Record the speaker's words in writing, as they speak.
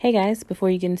Hey guys,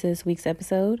 before you get into this week's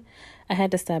episode, I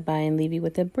had to stop by and leave you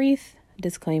with a brief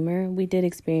disclaimer. We did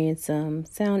experience some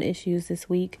sound issues this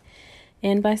week,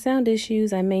 and by sound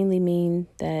issues, I mainly mean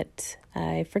that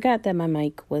I forgot that my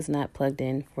mic was not plugged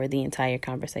in for the entire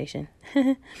conversation.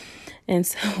 And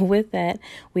so with that,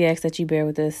 we ask that you bear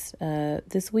with us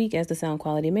this week, as the sound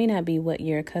quality may not be what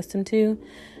you're accustomed to,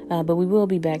 but we will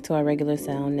be back to our regular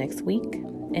sound next week.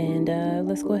 And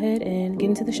let's go ahead and get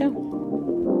into the show.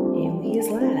 And we is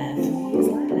live.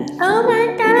 Oh my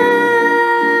god!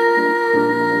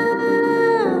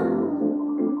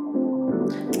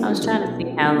 I was trying to see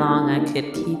how long I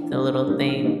could keep the little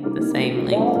thing the same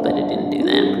length, but it didn't do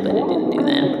that.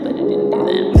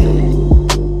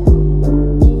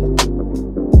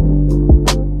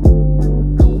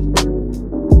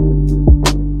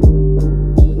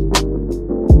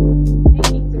 Hey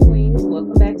kings and queens,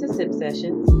 welcome back to Sip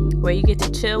Sessions. Where you get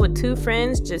to chill with two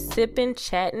friends, just sipping,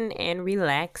 chatting, and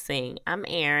relaxing. I'm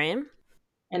Erin.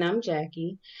 And I'm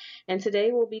Jackie. And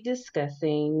today we'll be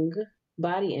discussing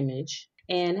body image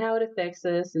and how it affects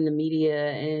us in the media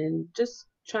and just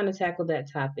trying to tackle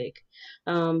that topic.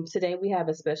 Today we have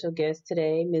a special guest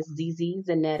today, Miss ZZ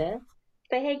Zanetta.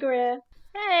 Say hey, girl.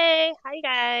 Hey, how you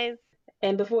guys?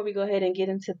 And before we go ahead and get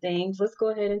into things, let's go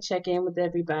ahead and check in with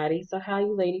everybody. So how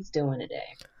you ladies doing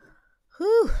today?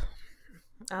 Whew.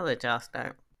 I'll let y'all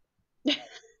start.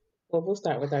 Well, we'll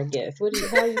start with our guest.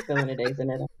 How are you feeling today,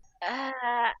 Zanetta?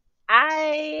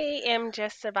 I am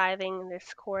just surviving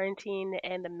this quarantine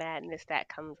and the madness that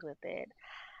comes with it.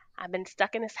 I've been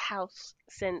stuck in this house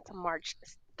since March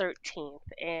 13th,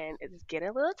 and it's getting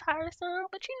a little tiresome,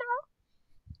 but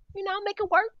make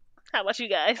it work. How about you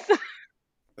guys?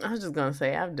 I was just gonna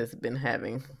say I've just been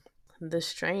having the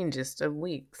strangest of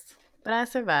weeks. But I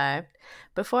survived.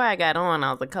 Before I got on,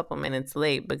 I was a couple minutes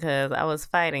late because I was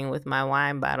fighting with my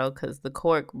wine bottle because the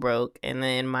cork broke and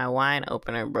then my wine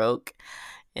opener broke.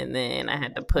 And then I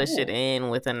had to push it in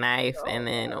with a knife and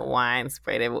then wine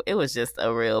sprayed it. It was just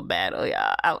a real battle,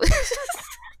 y'all. I was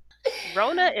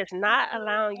Rona is not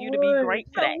allowing you to be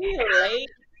great today. Late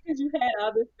because you had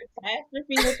all this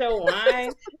catastrophe with your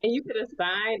wine, and you could have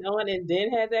signed on and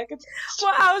then had that catastrophe.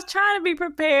 Well, I was trying to be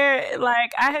prepared.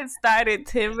 Like, I had started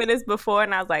 10 minutes before,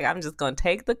 and I was like, I'm just going to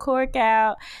take the cork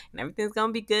out, and everything's going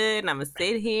to be good, and I'm going to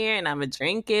sit here, and I'm going to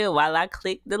drink it while I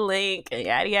click the link, and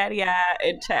yada, yada, yada.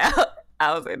 And child,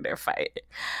 I was in there fighting.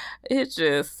 It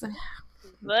just...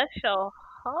 Bless your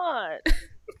heart.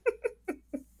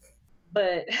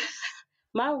 But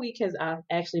my week has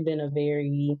actually been a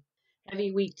very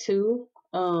heavy week too.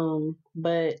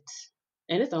 But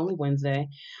and it's only Wednesday.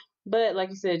 But like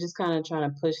you said, just kind of trying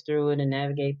to push through it and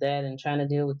navigate that and trying to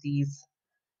deal with these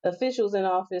officials in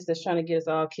office that's trying to get us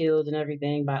all killed and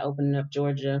everything by opening up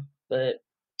Georgia. But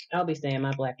I'll be staying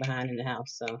my black behind in the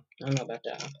house, so I don't know about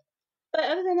y'all. But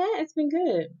other than that, it's been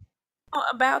good.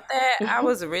 About that, I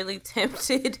was really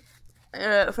tempted.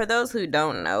 For those who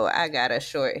don't know, I got a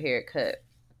short haircut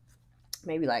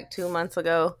maybe like 2 months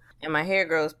ago. And my hair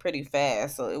grows pretty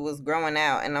fast, so it was growing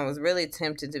out. And I was really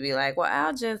tempted to be like, well,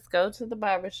 I'll just go to the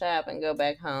barbershop and go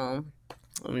back home.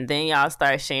 And then y'all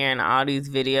start sharing all these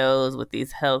videos with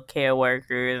these healthcare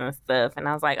workers and stuff. And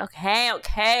I was like,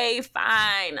 okay,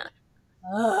 fine.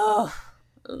 Oh,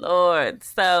 Lord.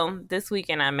 So this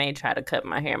weekend I may try to cut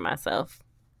my hair myself.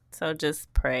 So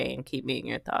just pray and keep me in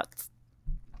your thoughts.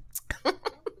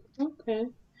 Okay.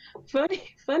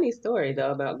 Funny story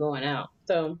though about going out.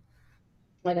 So,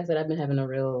 like I said, I've been having a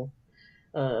real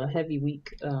heavy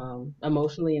week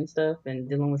emotionally and stuff, and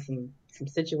dealing with some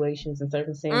situations and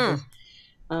circumstances.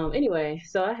 Anyway,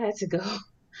 so I had to go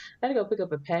pick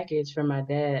up a package from my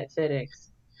dad at FedEx,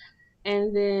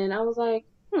 and then I was like,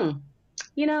 I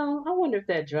wonder if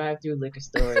that drive-through liquor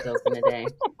store is open today.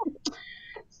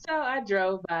 So I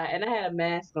drove by, and I had a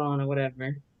mask on or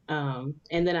whatever. And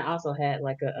then I also had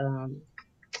like a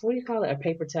what do you call it? A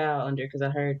paper towel under, because I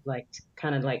heard like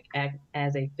kind of like act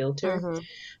as a filter. Mm-hmm.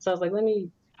 So I was like,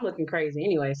 I'm looking crazy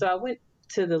anyway. So I went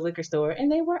to the liquor store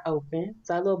and they were open.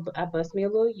 So I bust me a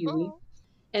little Yui,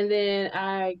 and then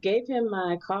I gave him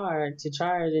my card to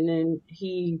charge, and then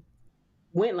he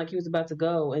went like he was about to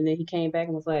go, and then he came back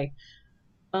and was like,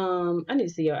 I need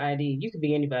to see your ID. You could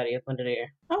be anybody up under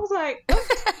there. I was like,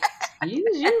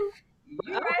 use you.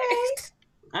 Okay.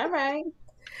 All right.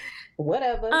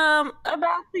 Whatever.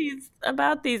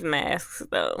 About these masks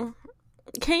though.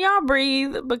 Can y'all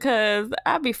breathe? Because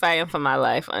I be fighting for my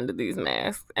life under these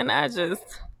masks, and I just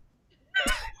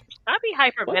I be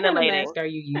What kind of hyperventilating. mask are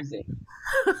you using?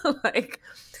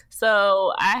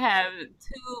 so I have 2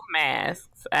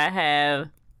 masks.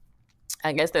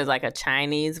 I guess there's like a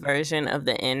Chinese version of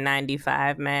the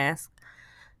N95 mask.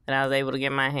 that I was able to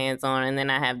get my hands on, and then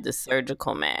I have the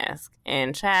surgical mask.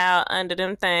 And child, under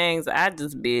them things, I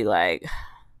just be like,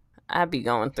 I be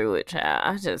going through it, child.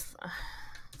 I just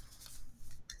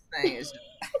things.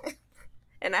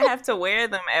 And I have to wear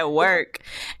them at work,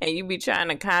 and you be trying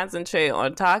to concentrate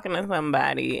on talking to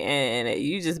somebody, and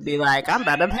you just be like, I'm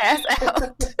about to pass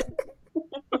out.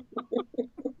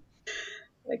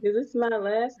 Like, is this my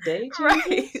last day, Right?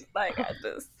 Jesus? Like, I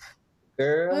just,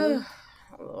 Girl.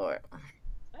 Lord.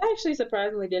 I actually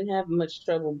surprisingly didn't have much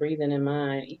trouble breathing in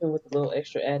mine, even with a little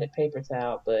extra added paper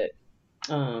towel. But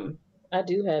I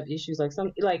do have issues like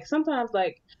sometimes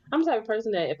like I'm the type of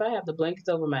person that if I have the blankets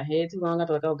over my head too long, I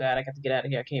feel like, oh God, I got to get out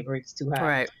of here. I can't breathe. It's too hot.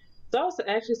 Right. So I was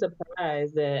actually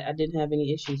surprised that I didn't have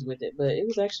any issues with it, but it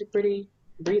was actually pretty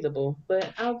breathable.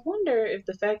 But I wonder if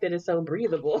the fact that it's so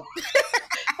breathable,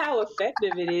 how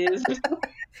effective it is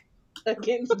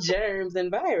against germs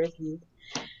and viruses.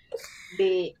 But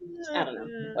I don't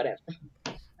know. Whatever.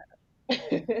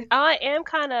 I am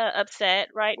kind of upset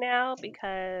right now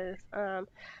because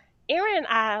Aaron and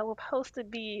I were supposed to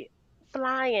be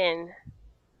flying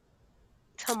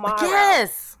tomorrow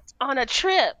Yes. on a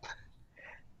trip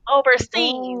overseas.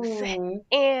 Oh.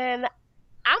 And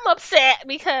I'm upset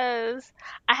because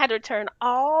I had to return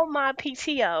all my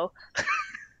PTO.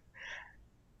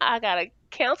 I gotta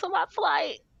cancel my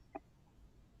flight,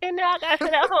 and now I gotta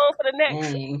sit at home for the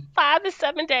next Dang. 5 to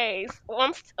 7 days.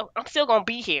 Well, I'm still gonna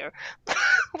be here,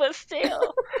 but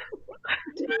still,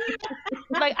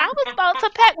 like I was about to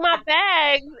pack my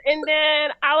bags, and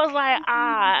then I was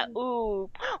like, ooh,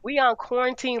 we on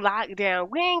quarantine lockdown.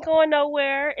 We ain't going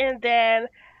nowhere. And then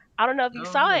I don't know if you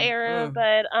saw it, Aaron,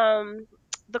 but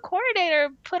the coordinator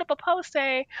put up a post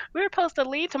saying we were supposed to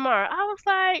leave tomorrow. I was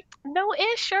like, no,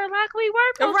 it's Sherlock. We were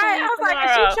supposed to Right. leave I was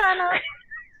like, tomorrow. is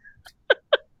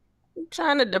she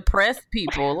trying to depress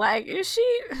people? Like, is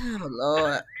she? Oh,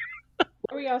 Lord.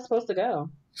 Where were y'all supposed to go?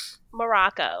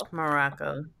 Morocco.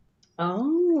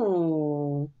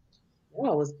 Oh.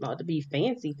 Well, it was about to be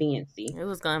fancy. It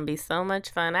was gonna be so much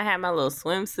fun. I had my little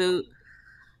swimsuit.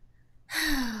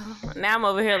 Now I'm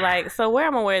over here like, so where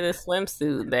I'm gonna wear this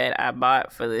swimsuit that I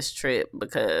bought for this trip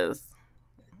because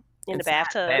In the it's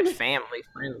not bathtub. that family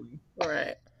friendly.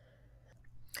 Right.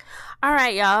 All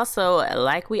right, y'all. So,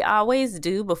 like we always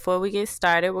do before we get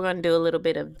started, we're gonna do a little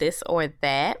bit of this or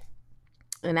that.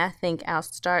 And I think I'll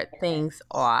start things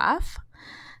off.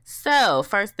 So,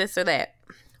 first, this or that.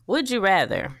 Would you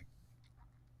rather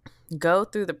go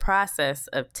through the process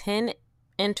of 10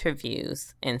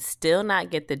 interviews and still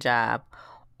not get the job,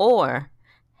 or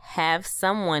have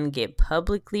someone get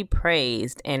publicly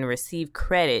praised and receive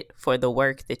credit for the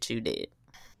work that you did?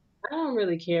 I don't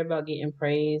really care about getting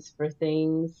praise for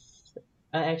things.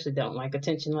 I actually don't like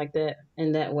attention like that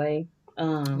in that way.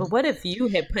 But what if you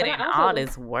had put but in I also- all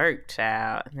this work,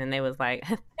 child, and they was like,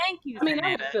 thank you, I mean,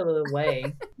 I would Zanetta. feel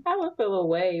away. I would feel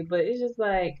away, but it's just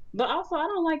like, but also I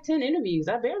don't like 10 interviews.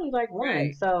 I barely like one.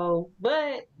 Right. So,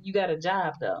 but you got a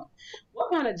job though. What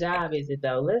kind of job is it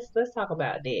though? Let's talk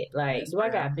about that. Like, That's do I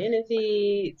real. got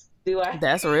benefits? Do I?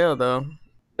 That's real, though.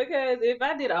 Because if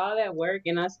I did all that work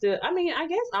and I still, I mean, I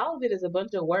guess all of it is a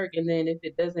bunch of work, and then if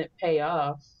it doesn't pay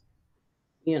off,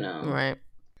 you know, Right.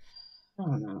 I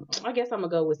don't know. I guess I'm gonna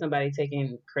go with somebody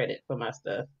taking credit for my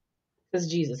stuff because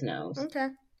Jesus knows. Okay.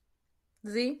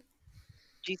 Z?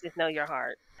 Jesus know your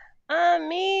heart.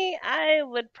 Me, I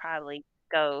would probably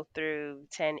go through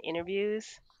 10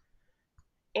 interviews.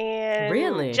 And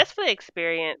Really? just for the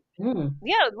experience. Mm.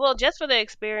 Yeah, well, just for the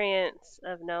experience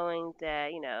of knowing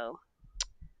that,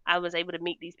 I was able to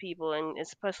meet these people, and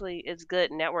especially it's good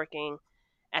networking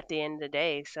at the end of the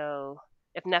day. So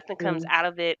if nothing comes out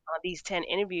of it on these 10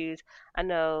 interviews, I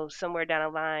know somewhere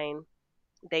down the line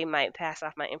they might pass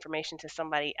off my information to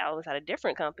somebody else at a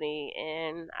different company,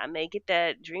 and I may get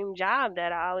that dream job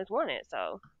that I always wanted.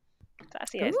 So I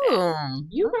see it as that. Ooh,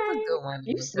 You that's a right. good one,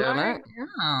 You Zanetta. smart.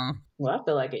 Yeah. Well, I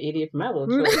feel like an idiot for my little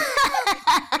choice.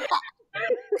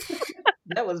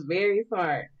 That was very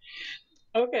smart.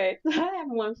 Okay, so I have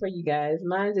one for you guys.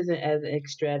 Mine isn't as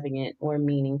extravagant or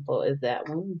meaningful as that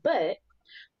one, but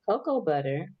cocoa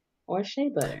butter or shea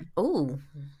butter? Ooh,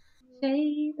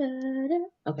 Shea butter.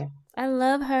 Okay. I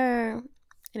love her.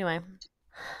 Anyway,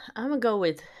 I'm gonna go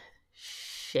with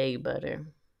shea butter.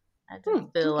 I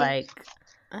just feel okay. like,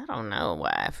 I don't know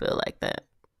why I feel like that.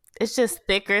 It's just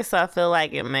thicker, so I feel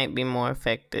like it might be more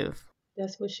effective.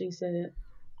 That's what she said.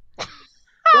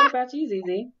 What about you,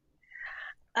 ZZ?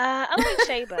 I like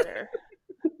shea butter.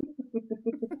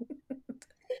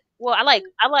 Well, I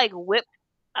like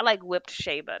whipped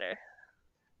shea butter.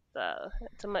 So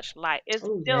it's a much light. It's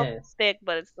Oh, still yes. thick,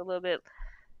 but it's a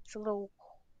little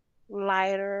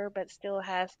lighter, but still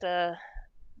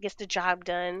gets the job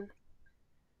done.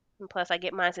 And plus, I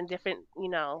get mine in different,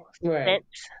 Right.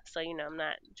 scents. So, I'm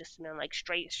not just smelling like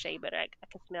straight shea, but I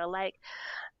can smell like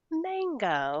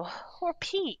mango or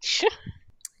peach.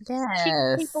 keep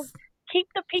the people, Yes. keep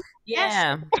the people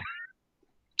Yeah. guessing.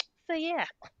 So yeah,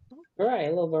 Right. A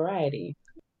little variety.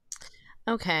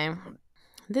 Okay.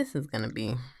 This is going to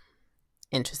be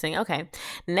interesting. Okay.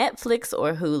 Netflix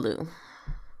or Hulu?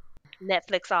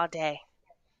 Netflix all day.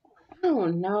 I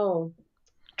don't know.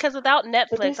 Because without But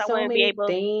Netflix, there's I so wouldn't be many able.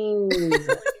 things.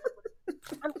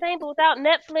 I'm saying, but without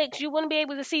Netflix, you wouldn't be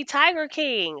able to see Tiger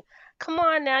King. Come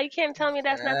on now, you can't tell me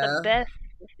that's not the Yeah. best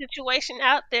situation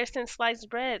out there since sliced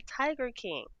bread. Tiger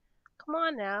King. Come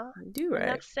on now. Do right.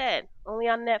 Enough said. Only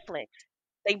on Netflix.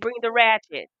 They bring the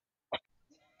ratchet.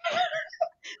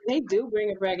 They do bring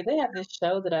it back. They have this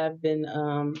show that I've been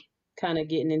kind of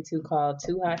getting into called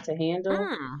Too Hot to Handle.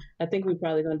 Mm. I think we're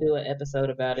probably gonna do an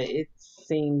episode about it. It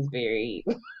seems very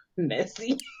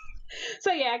messy.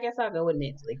 So yeah, I guess I'll go with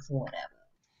Netflix or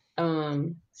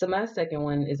whatever. So my second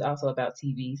one is also about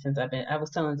TV since I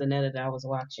was telling Zanetta that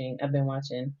I've been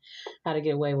watching How to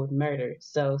Get Away with Murder.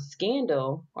 So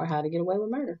Scandal or How to Get Away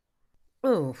with Murder.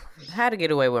 Ooh, How to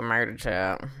Get Away with Murder,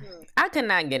 child. I could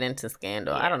not get into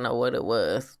Scandal. I Yeah. don't know what it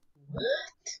was.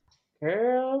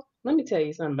 Girl, let me tell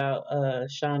you something about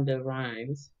Shonda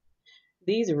Rhimes.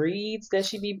 These reads that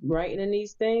she be writing in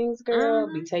these things, girl,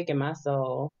 be Mm-hmm. taking my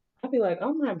soul. I be like,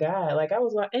 oh my god, like I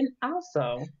was like, and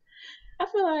also I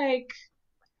feel like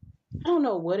I don't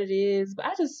know what it is, but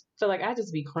I just feel like I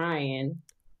just be crying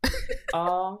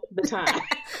all the time.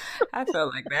 I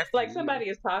felt like that's Like you. somebody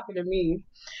is talking to me.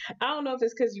 I don't know if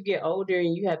it's because you get older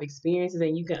and you have experiences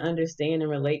and you can understand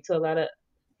and relate to a lot of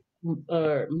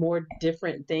or more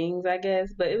different things, I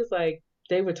guess. But it was like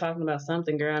they were talking about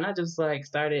something, girl, and I just like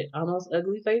started almost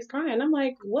ugly face crying. I'm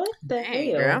like, what the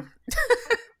Dang, girl. hell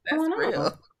That's going on?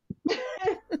 real.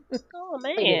 Oh So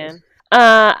yes, man.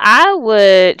 I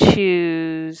would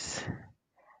choose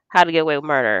How to Get Away with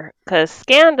Murder because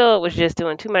Scandal was just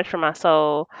doing too much for my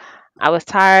soul. I was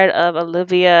tired of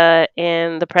Olivia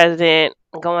and the president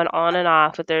going on and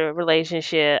off with their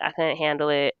relationship. I couldn't handle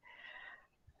it.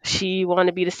 She wanted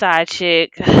to be the side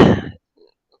chick,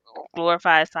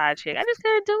 glorified side chick. I just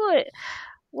couldn't do it.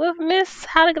 With Miss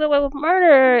How to Get Away with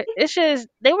Murder, it's just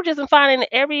they were just finding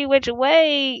every which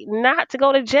way not to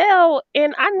go to jail,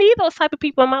 and I need those type of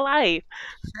people in my life.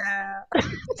 Child.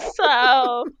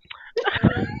 So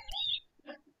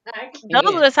I those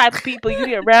are can't. the type of people you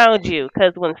need around you,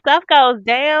 because when stuff goes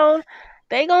down,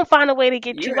 they gonna find a way to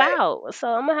get You're you right. out. So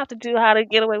I'm gonna have to do How to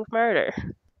Get Away with Murder.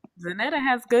 Zanetta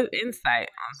has good insight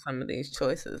on some of these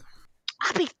choices.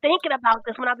 I be thinking about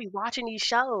this when I be watching these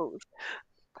shows.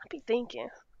 I be thinking.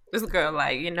 This girl,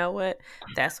 like, you know what?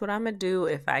 That's what I'm gonna do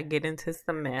if I get into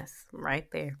some mess. Right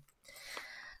there.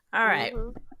 All right. Hmm.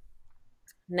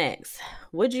 Next,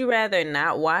 would you rather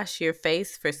not wash your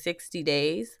face for 60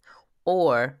 days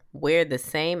or wear the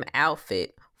same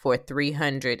outfit for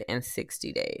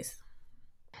 360 days?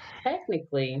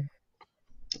 Technically,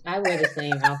 I wear the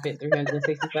same outfit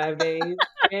 365 days,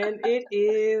 and it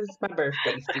is my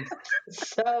birthday suit.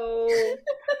 So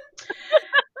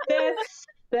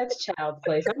that's child's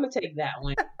play. So I'm gonna take that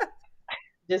one.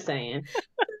 Just saying.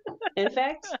 In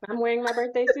fact, I'm wearing my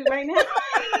birthday suit right now.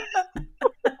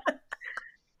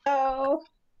 So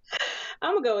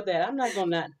I'm gonna go with that. I'm not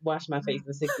gonna not wash my face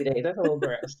for 60 days. That's a little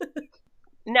gross.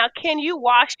 Now, can you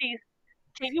wash these?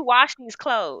 Can you wash these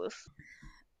clothes?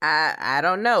 I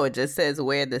don't know. It just says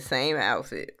wear the same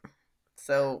outfit.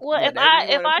 So Well, if whatever I you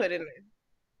if want to I put in there.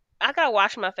 I gotta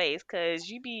wash my face because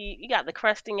you got the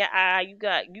crust in your eye.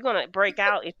 You're gonna break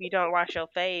out if you don't wash your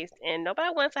face, and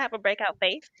nobody wants to have a breakout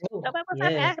face. Oh, Nobody wants to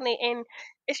have yes. acne, and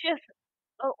it's just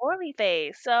an oily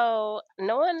face. So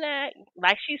knowing that,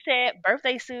 like she said,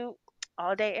 birthday suit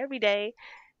all day, every day,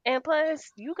 and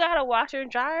plus you gotta wash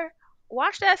and dryer.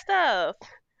 Wash that stuff.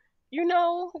 You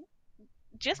know,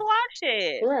 just wash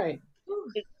it. Right.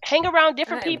 Hang around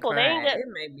different I am people. They ain't crying. got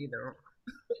It may be the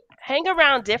hang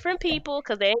around different people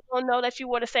because they ain't gonna know that you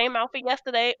wore the same outfit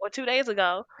yesterday or 2 days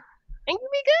ago, and you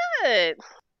be good.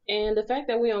 And the fact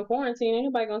that we on quarantine, ain't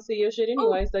nobody gonna see your shit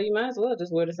Oh, anyway, so you might as well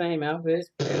just wear the same outfit.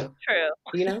 That's true. true,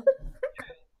 You know?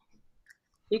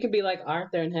 You could be like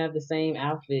Arthur and have the same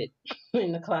outfit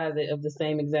in the closet of the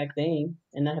same exact thing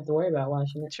and not have to worry about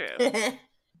washing it. true.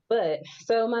 But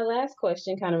so my last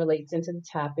question kind of relates into the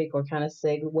topic or kind of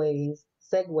segues. Is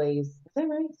that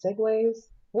right? Segues?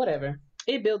 Whatever.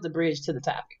 It builds a bridge to the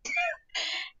topic.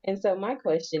 And so my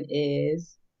question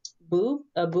is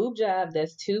a boob job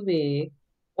that's too big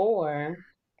or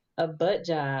a butt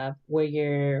job where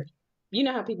you're you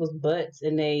know how people's butts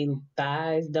and they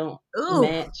thighs don't Ooh,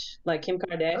 match, like Kim oh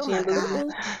my Kardashian God.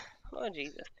 boobies. Oh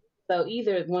Jesus. So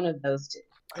either one of those two.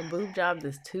 A boob job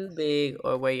that's too big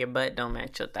or where your butt don't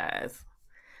match your thighs.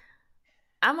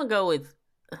 I'm going to go with,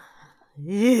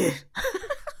 yeah.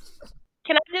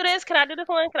 Can I do this? Can I do this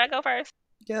one? Can I go first?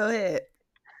 Go ahead.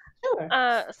 Sure.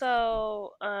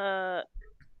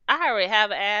 I already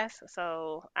have an ass,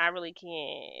 so I really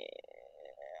can't.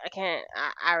 I can't.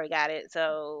 I already got it,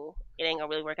 so it ain't gonna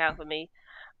really work out for me.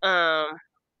 Um,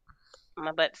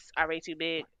 my butt's already too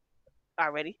big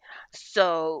already.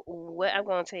 So what I'm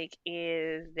gonna take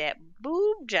is that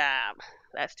boob job.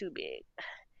 That's too big.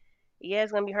 Yeah,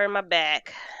 it's gonna be hurting my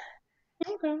back,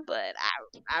 Okay. but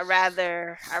I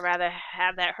rather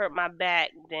have that hurt my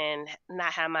back than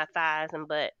not have my thighs and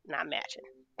butt not matching.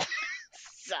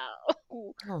 So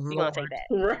Oh, you're gonna take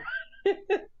Lord. that.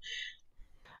 Right.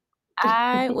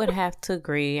 I would have to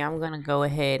agree. I'm going to go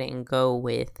ahead and go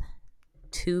with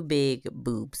too big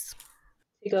boobs.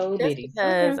 Big old Just bitty.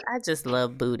 because Okay. I just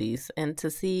love booties. And to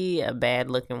see a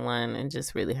bad looking one, it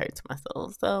just really hurts my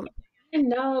soul. So, I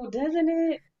know, doesn't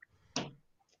it?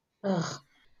 Ugh.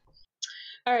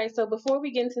 All right, so before we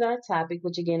get into our topic,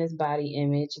 which again is body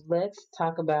image, let's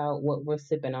talk about what we're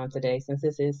sipping on today. Since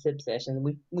this is sip session,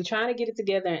 we trying to get it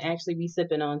together and actually be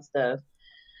sipping on stuff.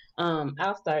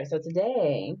 I'll start. So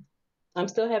today, I'm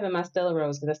still having my Stella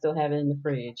Rose because I still have it in the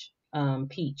fridge.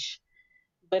 Peach,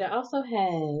 but it also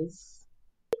has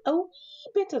a wee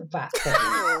bit of vodka in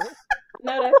it. Mm.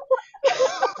 No,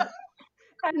 that's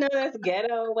I know that's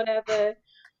ghetto, or whatever.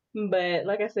 But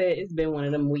like I said, it's been one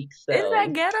of them weeks, is that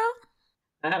so ghetto?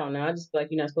 I don't know. I just feel like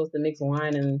you're not supposed to mix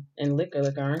wine and liquor,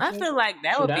 aren't I you? feel like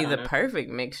that Shoot, would I be don't the know. perfect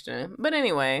mixture. But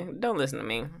anyway, don't listen to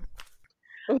me.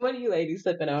 What are you ladies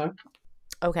sipping on?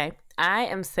 Okay. I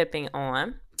am sipping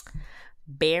on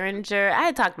Behringer. I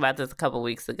had talked about this a couple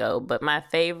weeks ago, but my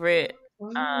favorite,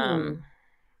 Mm.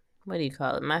 what do you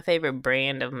call it? My favorite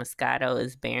brand of Moscato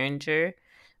is Behringer,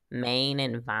 Maine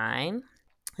and Vine.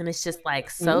 And it's just like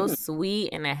so Mm.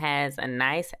 sweet and it has a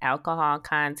nice alcohol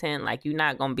content. Like you're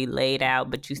not going to be laid out,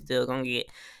 but you still going to get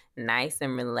nice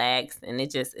and relaxed. And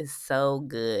it just is so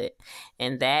good.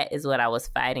 And that is what I was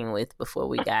fighting with before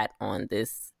we got on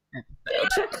this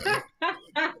episode.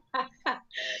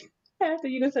 After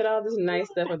you done said all this nice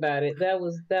stuff about it, that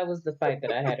was the fight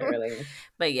that I had earlier.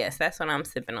 But yes, that's what I'm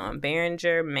sipping on.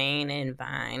 Behringer, Maine, and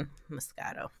Vine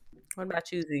Moscato. What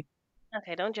about you, Z?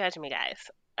 Okay, don't judge me, guys.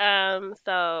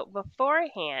 So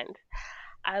beforehand,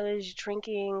 I was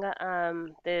drinking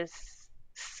this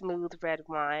smooth red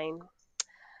wine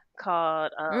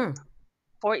called Mm,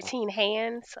 14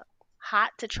 Hands Hot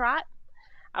to Trot.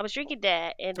 I was drinking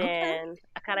that, and okay. then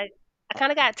I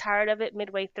kind of got tired of it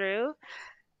midway through,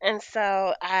 and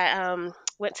so I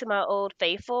went to my old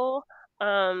faithful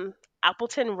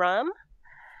Appleton rum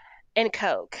and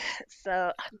Coke.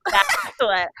 So that's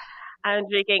what I'm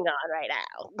drinking on right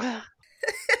now.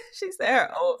 She said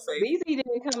her old face. BZ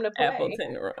didn't come to play.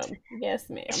 Appleton rum. Yes,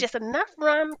 ma'am. It's just enough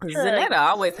rum to Zanetta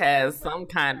always has some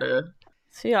kind of.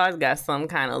 She always got some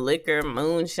kind of liquor,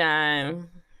 moonshine.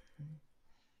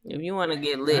 If you want to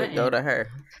get lit, go to her,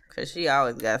 cause she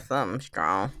always got something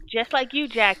strong. just like you,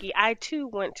 Jackie. I too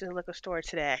went to the liquor store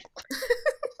today.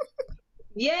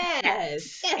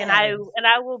 Yes. And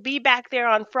I will be back there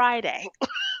on Friday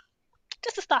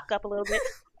just to stock up a little bit.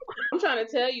 I'm trying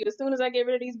to tell you, as soon as I get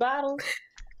rid of these bottles,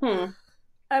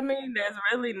 I mean, there's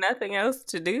really nothing else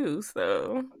to do,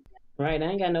 so. right, I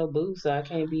ain't got no booze, so I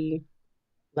can't be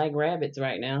like rabbits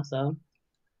right now, so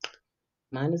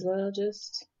might as well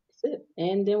just sip.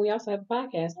 And then we also have a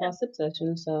podcast called Sip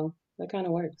Session, so that kind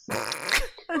of works.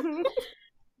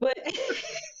 But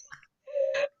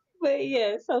but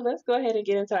yeah, so let's go ahead and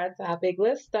get into our topic.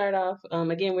 Let's start off.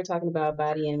 Again, we're talking about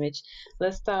body image.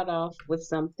 Let's start off with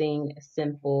something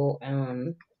simple.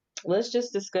 Let's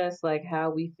just discuss like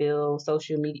how we feel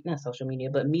social media, not social media,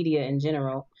 but media in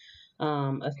general,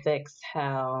 affects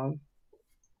how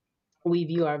we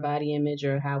view our body image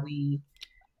or how we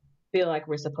feel like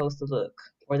we're supposed to look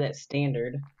or that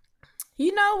standard.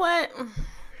 You know what?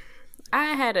 I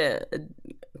had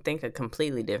think a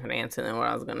completely different answer than what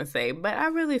I was gonna say, but I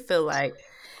really feel like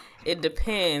it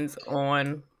depends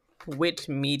on which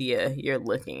media you're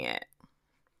looking at,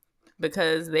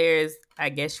 because there's, I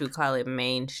guess you call it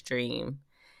mainstream,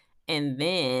 and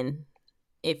then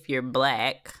if you're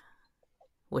black,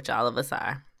 which all of us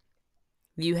are,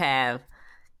 you have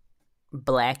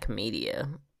black media,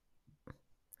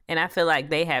 and I feel like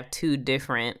they have two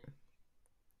different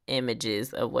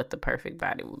images of what the perfect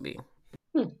body would be.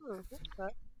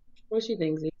 Okay. What you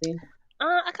think, Zizi?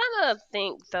 I kind of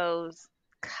think those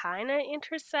kind of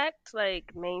intersect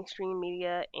like mainstream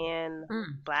media and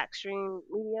Mm. black stream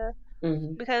media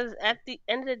Mm-hmm. because at the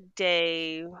end of the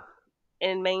day,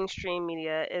 in mainstream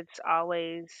media, it's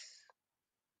always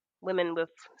women with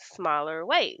smaller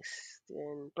waists.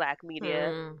 In black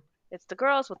media, Mm. it's the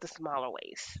girls with the smaller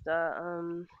waist.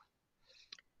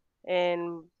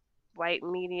 In white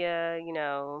media,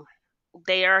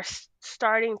 they are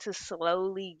starting to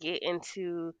slowly get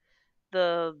into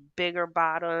the bigger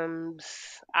bottoms,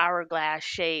 hourglass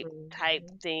shape type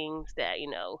Mhm. things that,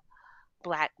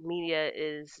 black media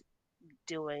is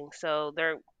doing. So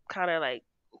they're kind of like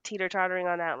teeter tottering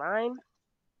on that line.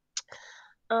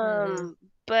 Mhm. Um,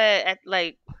 but at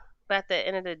the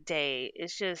end of the day,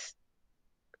 it's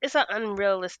an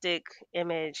unrealistic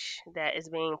image that is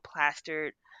being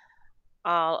plastered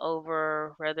all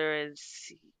over, whether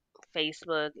it's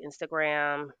Facebook,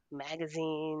 Instagram,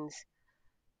 magazines,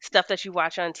 stuff that you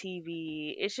watch on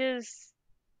TV. It's just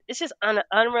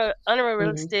Mm-hmm.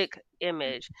 unrealistic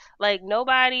image. Like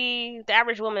nobody, the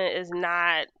average woman is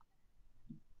not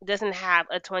doesn't have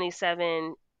a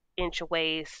 27-inch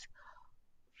waist,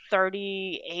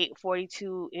 38,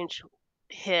 42-inch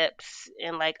hips,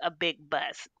 and like a big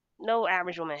bust. No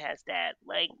average woman has that.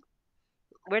 Like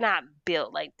we're not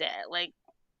built like that. Like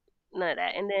none of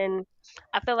that. And then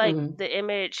I feel like Mm-hmm. the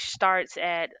image starts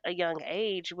at a young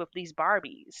age with these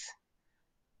Barbies.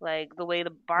 Like the way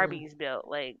the Barbie's built.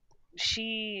 Like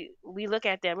we look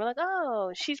at them, we're like,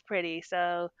 oh, she's pretty,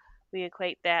 so we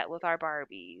equate that with our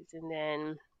Barbies. And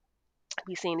then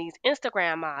we seen these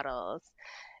Instagram models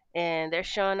and they're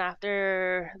showing off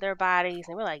their bodies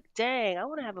and we're like, dang, I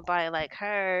want to have a body like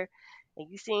her. And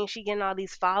you seeing she getting all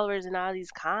these followers and all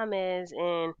these comments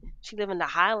and she living the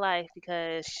high life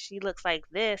because she looks like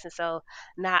this, and so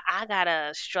now I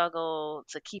gotta struggle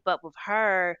to keep up with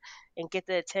her and get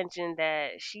the attention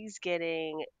that she's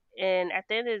getting. And at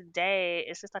the end of the day,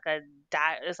 it's just like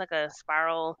it's like a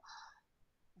spiral,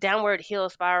 downward hill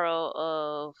spiral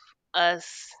of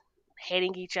us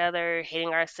hating each other, hating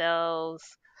ourselves,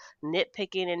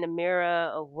 nitpicking in the mirror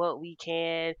of what we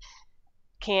can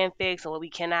fix and what we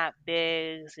cannot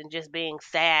fix, and just being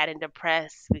sad and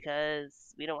depressed because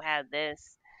we don't have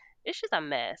this. It's just a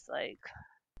mess. Like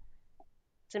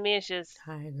to me, I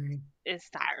agree. it's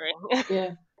tiring.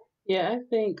 Yeah. Yeah, I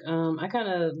think I kind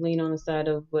of lean on the side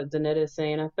of what Danetta is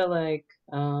saying. I feel like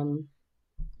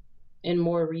in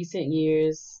more recent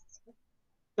years,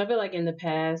 I feel like in the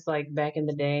past, like back in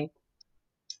the day,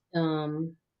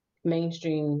 um,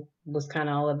 mainstream was kind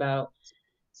of all about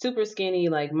super skinny,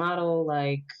 like model,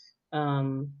 like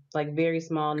very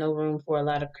small, no room for a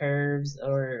lot of curves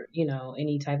or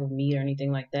any type of meat or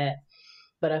anything like that.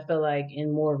 But I feel like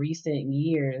in more recent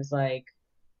years, like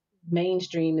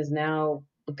mainstream is now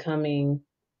becoming,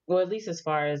 well, at least as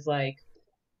far as like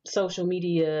social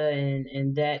media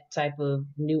and that type of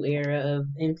new era of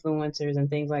influencers and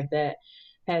things like that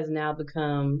has now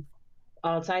become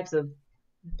all types of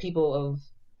people of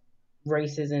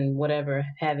races and whatever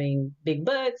having big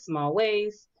butts, small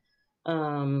waists.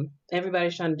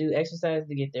 Everybody's trying to do exercise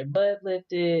to get their butt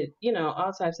lifted,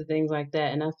 all types of things like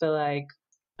that. And I feel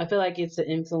like it's an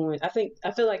influence. I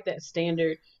feel like that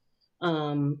standard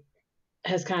um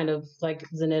has kind of, like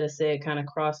Zanetta said, kind of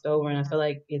crossed over, and I feel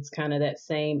like it's kind of that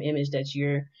same image that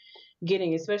you're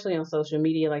getting, especially on social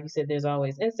media. Like you said, there's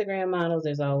always Instagram models,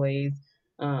 there's always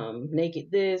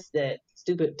naked this, that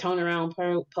stupid tone around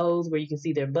pose where you can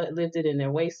see their butt lifted and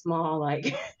their waist small.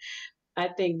 Like, I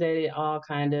think that it all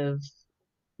kind of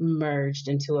merged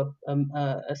into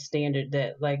a standard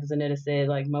that, like Zanetta said,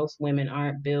 like most women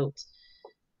aren't built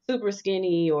super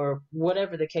skinny or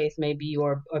whatever the case may be,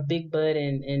 or a big butt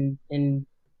and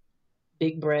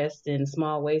big breasts and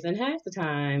small waist. And half the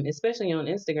time, especially on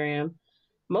Instagram,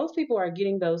 most people are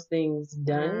getting those things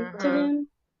done to Mhm. them.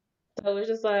 So it's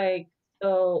just like,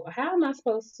 so how is that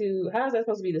supposed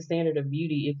to be the standard of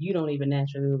beauty if you don't even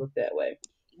naturally look that way?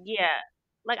 Yeah,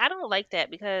 like I don't like that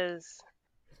because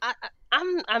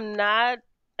I'm not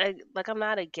I'm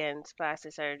not against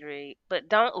plastic surgery, but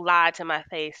don't lie to my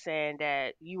face saying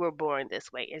that you were born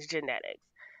this way. It's genetics,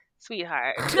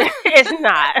 sweetheart. It's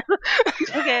not.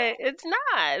 Okay, it's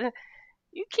not.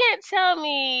 You can't tell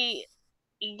me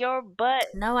your butt,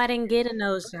 No, I didn't get a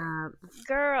nose job. No,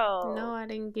 girl. I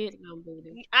didn't get no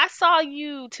booty. I saw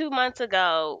you 2 months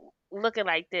ago looking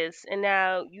like this, and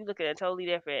now you looking totally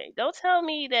different. Don't tell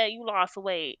me that you lost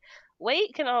weight.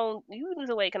 Weight can only you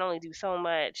losing weight can only do so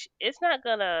much. It's not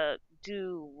gonna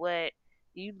do what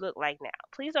you look like now.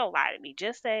 Please don't lie to me.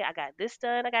 Just say, I got this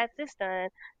done, I got this done,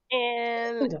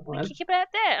 and Come we on. can keep it at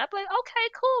that. I'm like, okay,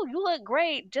 cool. You look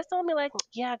great. Just don't be like,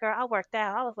 yeah, girl, I worked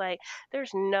out. I was like,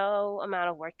 there's no amount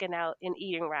of working out and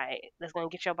eating right that's going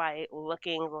to get your body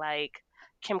looking like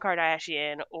Kim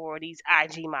Kardashian or these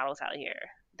IG models out here.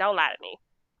 Don't lie to me.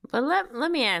 But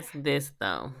let me ask this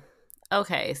though.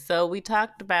 Okay, so we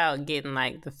talked about getting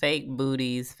like the fake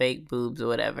booties, fake boobs, or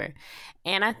whatever.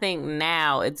 And I think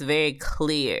now it's very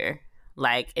clear.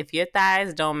 Like, if your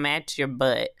thighs don't match your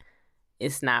butt,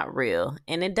 it's not real.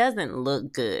 And it doesn't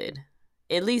look good,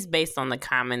 at least based on the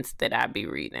comments that I be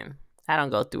reading. I don't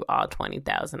go through all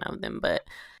 20,000 of them. But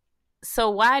so,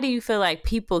 why do you feel like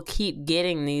people keep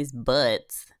getting these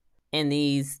butts and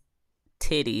these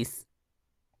titties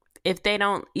if they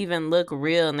don't even look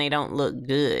real and they don't look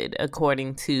good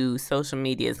according to social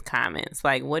media's comments?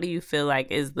 Like, what do you feel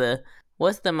like is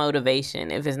what's the motivation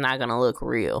if it's not going to look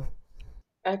real?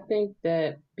 I think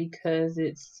that because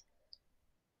it's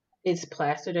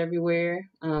plastered everywhere.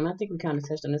 I think we kind of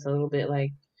touched on this a little bit,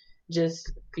 like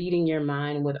just feeding your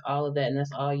mind with all of that, and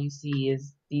that's all you see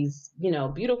is these,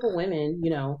 beautiful women,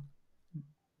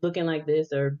 looking like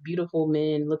this, or beautiful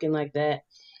men looking like that.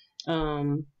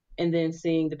 And then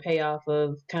seeing the payoff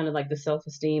of kind of like the self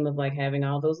esteem of like having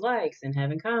all those likes and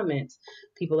having comments.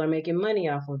 People are making money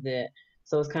off of that.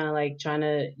 So it's kind of like trying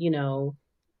to,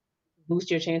 boost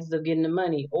your chances of getting the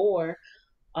money. Or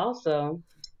also,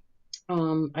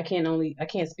 I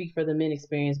can't speak for the men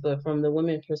experience, but from the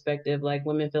women perspective, like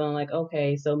women feeling like,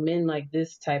 okay, so men like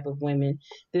this type of women,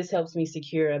 this helps me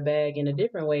secure a bag in a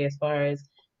different way, as far as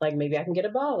like maybe I can get a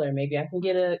baller, maybe I can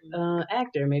get a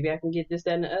actor, maybe I can get this,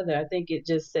 that, and the other. I think it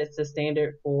just sets the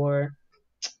standard for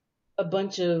a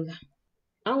bunch of,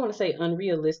 I don't want to say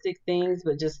unrealistic things,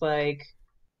 but just like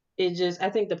I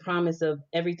think the promise of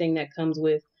everything that comes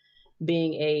with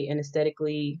being an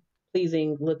aesthetically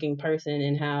pleasing looking person,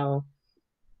 and how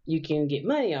you can get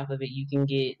money off of it. You can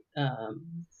get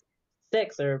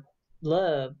sex or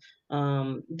love,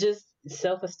 just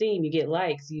self esteem. You get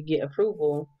likes, you get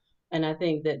approval. And I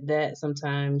think that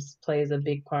sometimes plays a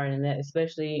big part in that,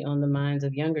 especially on the minds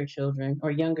of younger children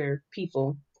or younger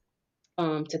people,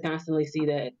 to constantly see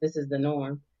that this is the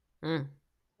norm. Mm.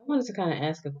 I wanted to kind of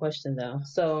ask a question though.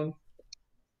 So,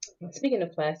 speaking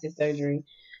of plastic surgery,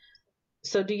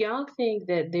 so do y'all think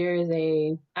that there is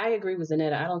I agree with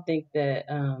Zanetta. I don't think that,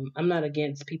 I'm not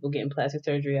against people getting plastic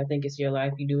surgery. I think it's your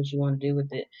life. You do what you want to do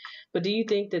with it. But do you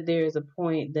think that there is a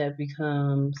point that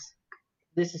becomes,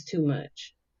 this is too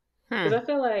much? Hmm. Because I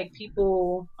feel like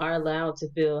people are allowed to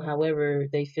feel however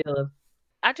they feel.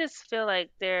 I just feel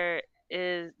like there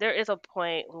is a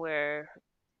point where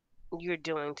you're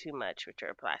doing too much with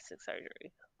your plastic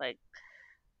surgery. Like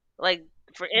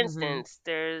for Mm-hmm. instance,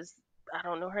 there's, I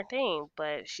don't know her name,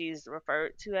 but she's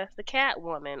referred to as the cat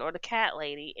woman or the cat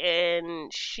lady,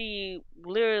 and she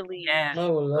literally Yeah.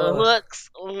 Oh Ugh. Lord. looks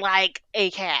like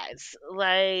a cat.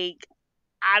 Like,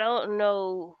 I don't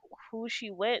know who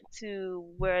she went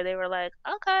to where they were like,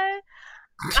 okay,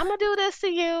 I'm gonna do this to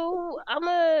you. I'm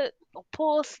gonna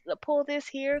pull this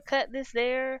here, cut this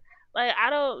there. Like, I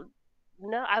don't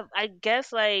know. I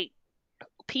guess like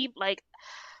people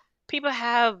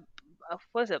have,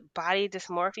 what is it, body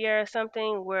dysmorphia or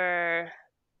something, where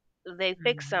they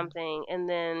fix Mhm. something and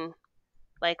then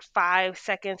like 5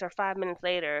 seconds or 5 minutes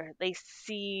later they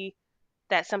see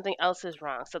that something else is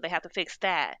wrong, so they have to fix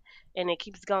that, and it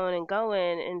keeps going and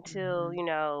going until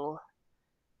Mhm.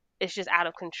 it's just out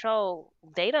of control.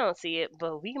 They don't see it,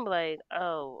 but we can be like,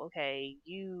 oh, okay,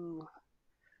 you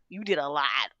did a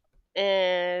lot.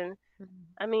 And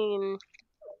I mean,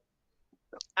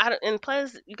 and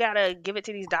plus you gotta give it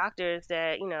to these doctors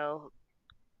that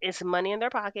it's money in their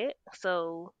pocket,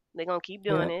 so they're gonna keep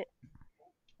doing Yep. it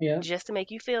Yep. just to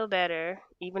make you feel better,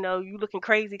 even though you looking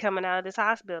crazy coming out of this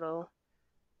hospital.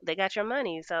 They got your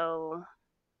money, so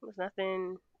there's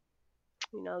nothing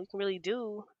you can really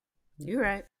do. You're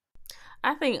right.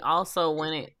 I think also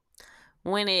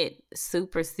when it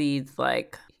supersedes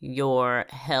like your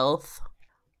health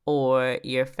or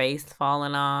your face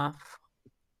falling off,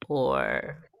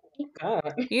 or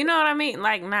God. you know what I mean?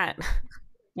 Like, not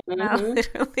Hmm.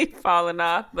 literally falling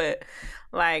off, but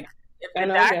like if I the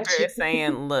know. I got doctor you. is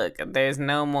saying, look, there's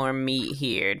no more meat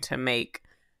here to make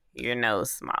your nose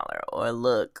smaller, or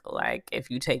look, like if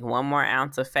you take 1 more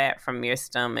ounce of fat from your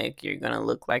stomach, you're gonna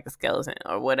look like a skeleton,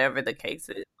 or whatever the case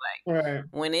is. Like, Right.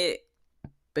 when it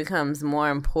becomes more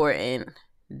important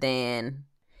than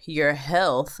your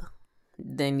health,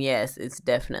 then yes, it's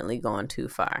definitely gone too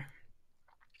far.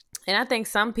 And I think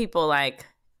some people, like,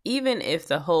 even if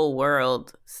the whole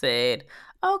world said,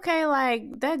 okay,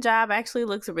 like that job actually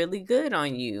looks really good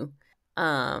on you.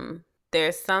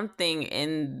 There's something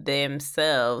in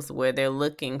themselves where they're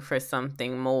looking for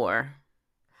something more.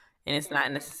 And it's not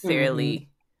Mm-hmm. necessarily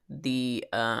the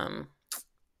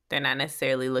they're not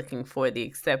necessarily looking for the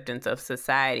acceptance of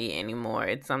society anymore.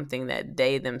 It's something that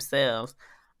they themselves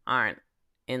aren't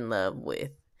in love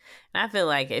with. And I feel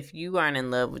like if you aren't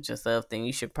in love with yourself, then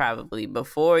you should probably,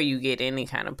 before you get any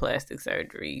kind of plastic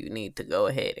surgery, you need to go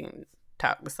ahead and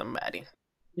talk to somebody.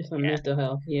 Just some mental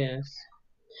health, yes.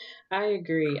 I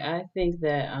agree. I think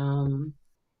that,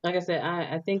 like I said,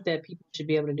 I think that people should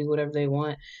be able to do whatever they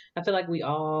want. I feel like we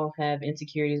all have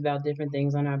insecurities about different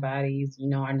things on our bodies, you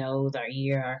know, our nose, our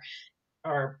ear,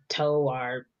 our toe,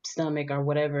 our stomach, or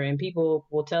whatever. And people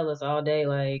will tell us all day,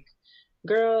 like,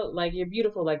 girl, like, you're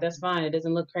beautiful, like, that's fine. It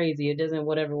doesn't look crazy. It doesn't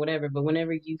whatever, whatever. But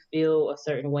whenever you feel a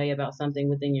certain way about something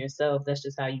within yourself, that's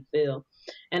just how you feel.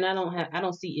 And I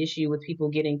don't see issue with people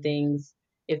getting things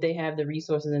if they have the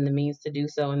resources and the means to do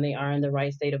so and they are in the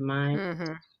right state of mind,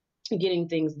 Mm-hmm. getting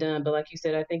things done. But like you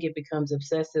said, I think it becomes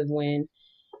obsessive when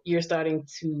you're starting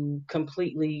to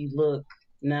completely look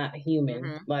not human.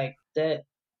 Mm-hmm. Like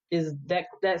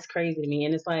that's crazy to me.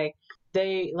 And it's like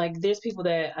there's people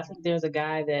that I think there's a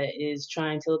guy that is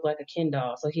trying to look like a Ken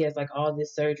doll. So he has like all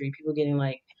this surgery, people getting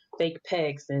like fake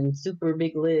pecs and super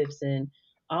big lips and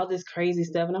all this crazy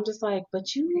stuff. And I'm just like,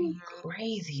 but you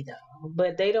crazy though.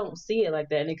 But they don't see it like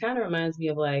that. And it kind of reminds me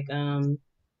of like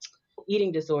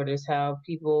eating disorders, how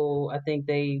people, I think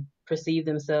they perceive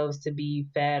themselves to be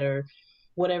fat or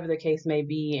whatever the case may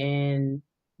be, and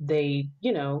they,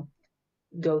 you know,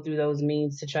 go through those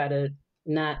means to try to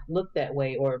not look that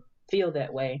way or feel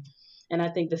that way. And I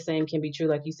think the same can be true.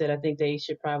 Like you said, I think they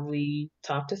should probably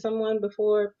talk to someone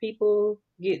before people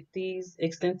get these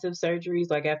extensive surgeries.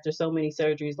 Like after so many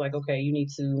surgeries, like, okay, you need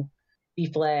to be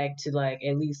flagged to like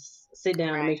at least sit down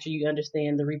and make Right. sure you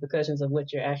understand the repercussions of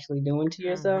what you're actually doing to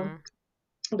yourself,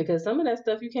 Mm-hmm. because some of that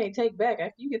stuff you can't take back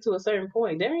after you get to a certain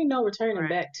point. There ain't no returning Right.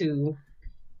 back to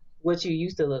what you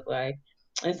used to look like.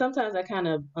 And sometimes I kind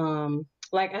of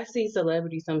like I see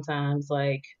celebrities sometimes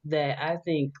like that I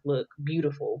think look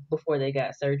beautiful before they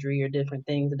got surgery or different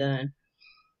things done.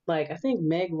 Like I think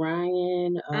Meg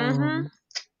Ryan, Mm-hmm.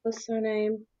 what's her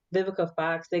name? Vivica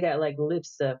Fox, they got like lip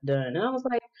stuff done. And I was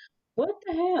like, what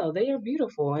the hell? They are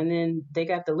beautiful. And then they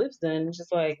got the lips done. It's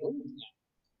just like, ooh,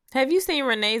 Have you seen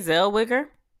Renee Zellweger?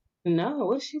 no,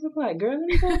 what she look like? Girl, let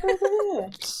me go over here.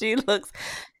 She looks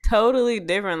totally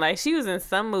different. Like she was in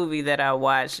some movie that I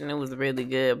watched and it was really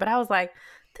good. But I was like,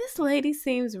 this lady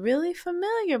seems really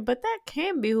familiar, but that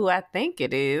can't be who I think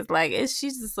it is. Like she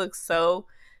just looks so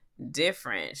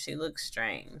different. She looks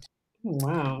strange.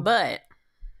 Wow. But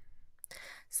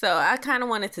so I kind of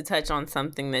wanted to touch on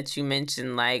something that you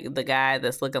mentioned, like the guy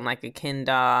that's looking like a Ken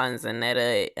doll, and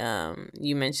Zanetta.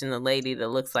 You mentioned the lady that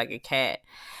looks like a cat.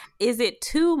 Is it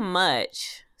too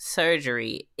much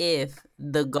surgery if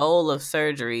the goal of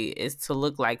surgery is to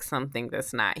look like something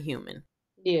that's not human?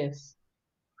 Yes.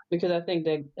 Because I think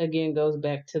that again goes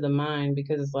back to the mind,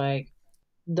 because it's like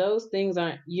those things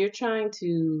aren't, you're trying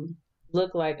to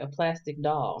look like a plastic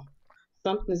doll.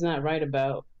 Something's not right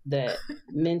about that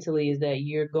mentally, is that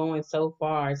you're going so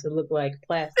far to look like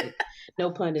plastic.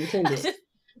 No pun intended.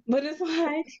 But it's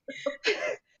like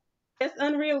it's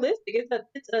unrealistic.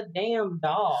 It's a damn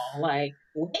doll. Like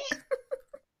what?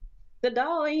 The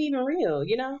doll ain't even real,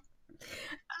 you know?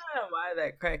 I don't know why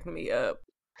that cracked me up.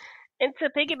 And to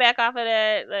piggyback off of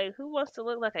that, like, who wants to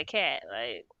look like a cat?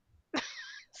 Like,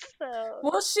 so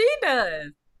Well, she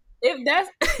does. If that's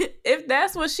if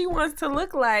that's what she wants to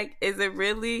look like, is it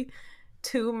really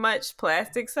too much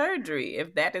plastic surgery?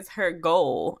 If that is her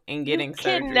goal in you getting can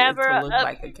surgery is to never look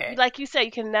like a cat. like you said,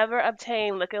 you can never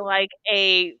obtain looking like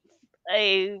a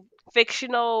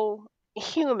fictional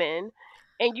human,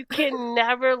 and you can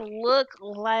never look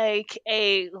like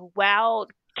a wild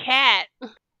cat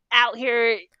out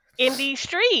here in these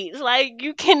streets. Like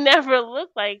you can never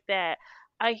look like that.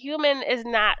 A human is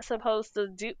not supposed to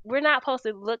do. We're not supposed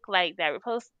to look like that. We're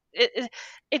supposed.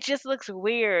 It just looks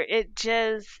weird. It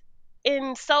just.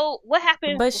 And so, what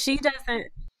happens? But she doesn't.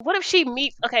 What if she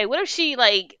meets? Okay, what if she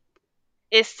like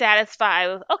is satisfied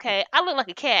with? Okay, I look like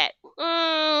a cat.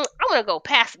 I'm gonna go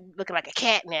past looking like a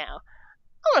cat now.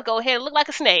 I'm gonna go ahead and look like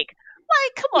a snake.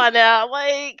 Like, come on now,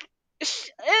 like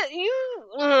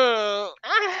you.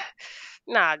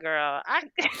 Nah, girl.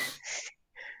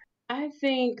 I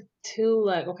think too,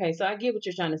 like, okay, so I get what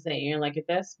you're trying to say, Aaron. Like, if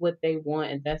that's what they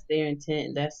want, if that's their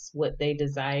intent, that's what they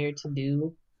desire to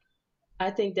do, I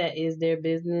think that is their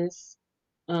business.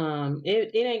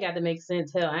 It ain't got to make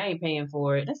sense. Hell, I ain't paying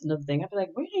for it. That's another thing. I feel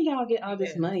like, where do y'all get all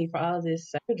this Yeah. money for all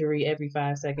this surgery every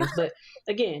 5 seconds? But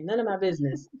again, none of my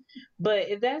business. But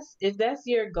if that's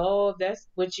your goal, if that's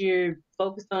what you're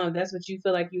focused on, if that's what you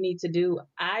feel like you need to do,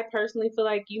 I personally feel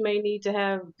like you may need to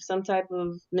have some type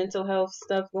of mental health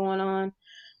stuff going on.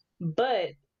 But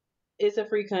it's a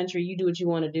free country. You do what you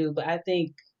want to do. But I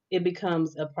think it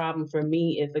becomes a problem for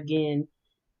me if again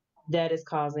that is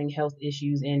causing health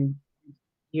issues and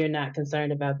you're not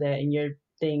concerned about that and your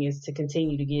thing is to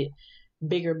continue to get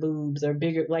bigger boobs or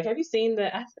bigger, like, have you seen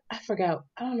that? I forgot,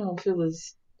 I don't know if it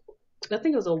was, I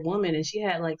think it was a woman and she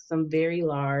had like some very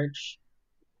large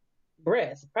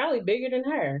breasts, probably bigger than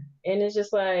her, and it's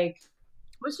just like,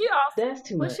 that's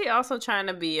too Was much. she also trying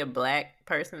to be a black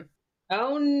person?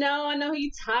 Oh no, I know who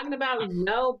you talking about.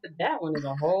 No, but that one is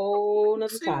a whole nother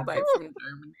She's topic. like from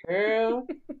Germany. Girl,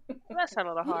 That's a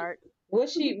little hard. what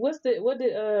did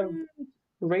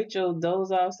Rachel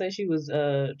Dolezal say? She was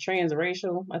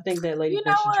transracial. I think that lady You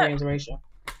know thinks she's what? transracial.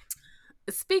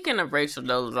 Speaking of Rachel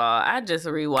Dolezal, I just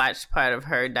rewatched part of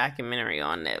her documentary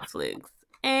on Netflix.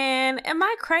 And am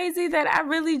I crazy that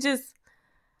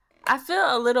I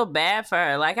feel a little bad for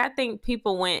her? Like, I think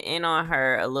people went in on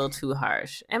her a little too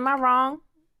harsh. Am I wrong?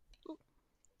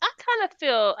 I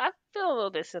feel a little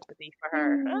bit sympathy for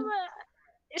her.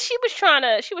 She was trying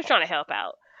to help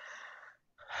out,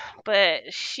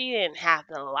 but she didn't have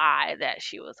to lie that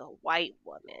she was a white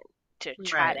woman to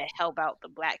try Right. to help out the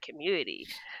black community.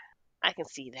 I can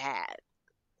see that.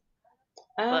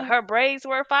 But Uh, her braids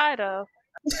were fire though.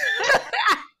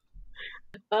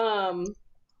 um,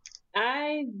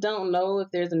 I don't know if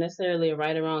there's necessarily a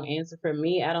right or wrong answer for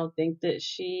me. I don't think that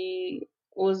she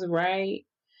was right.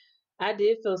 I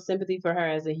did feel sympathy for her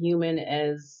as a human,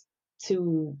 as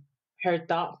to her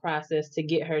thought process to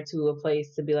get her to a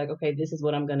place to be like, okay, this is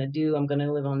what I'm gonna do. I'm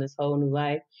gonna live on this whole new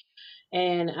life.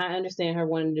 And I understand her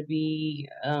wanting to be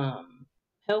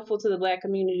helpful to the black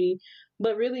community,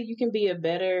 but really you can be a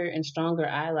better and stronger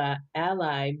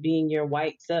ally being your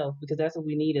white self, because that's what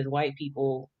we need as white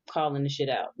people calling the shit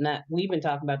out. Not, we've been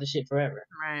talking about the shit forever,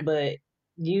 Right. but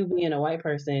you being a white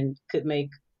person could make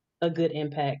a good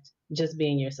impact just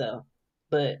being yourself.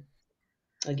 But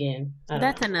again, I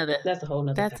don't know. That's a whole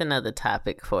nother That's topic. another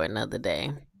topic for another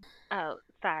day. Oh,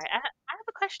 sorry. I have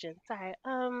a question. Sorry.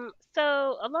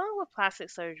 So along with plastic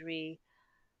surgery,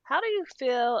 how do you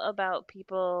feel about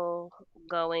people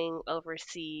going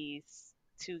overseas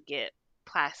to get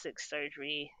plastic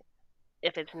surgery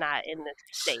if it's not in the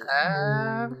state?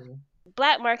 Ooh.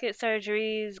 Black market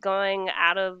surgeries, going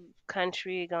out of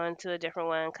country, going to a different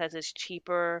one because it's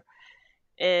cheaper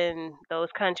in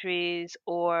those countries,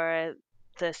 or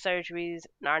the surgeries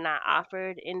are not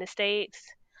offered in the states,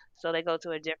 so they go to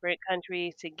a different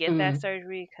country to get that Mm.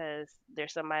 surgery because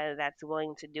there's somebody that's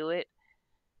willing to do it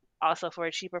also for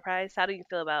a cheaper price. How do you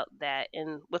feel about that,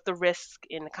 and with the risk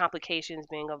and the complications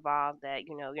being involved, that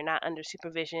you're not under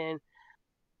supervision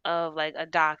of like a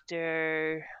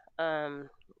doctor, um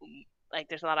like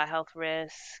there's a lot of health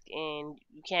risk, and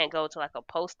you can't go to like a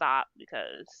post-op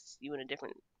because you in a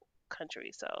different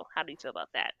country. So how do you feel about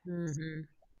that? Mm-hmm.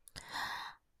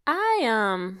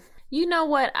 You know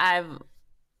what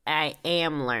I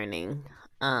am learning,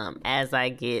 as I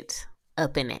get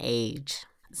up in age.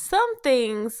 Some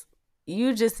things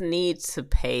you just need to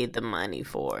pay the money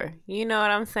for. You know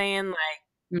what I'm saying?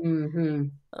 Mm-hmm.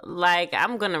 Like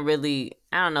I'm gonna really,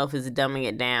 I don't know if it's dumbing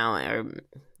it down or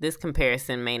this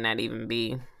comparison may not even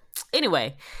be.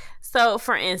 Anyway, so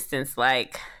for instance,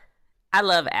 like I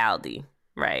love Aldi,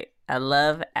 right? I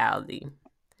love Aldi.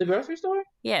 The grocery store?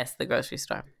 Yes, the grocery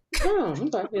store. Oh,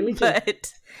 okay. Yeah, me too.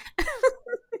 But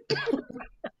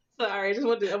Sorry,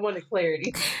 I wanted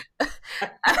clarity.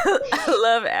 I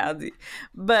love Aldi.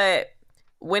 But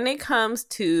when it comes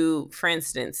to, for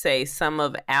instance, say some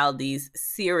of Aldi's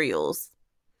cereals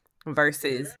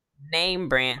versus name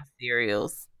brand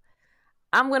cereals,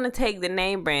 I'm going to take the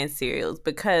name brand cereals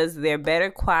because they're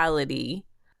better quality.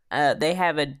 They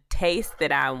have a taste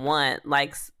that I want.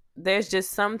 Like, there's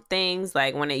just some things,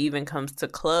 like when it even comes to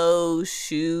clothes,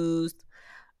 shoes,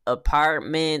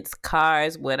 apartments,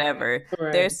 cars, whatever.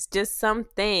 Right. There's just some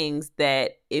things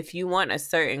that if you want a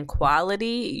certain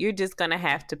quality, you're just going to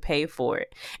have to pay for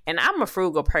it. And I'm a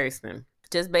frugal person,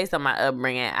 just based on my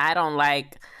upbringing. I don't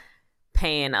like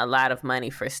paying a lot of money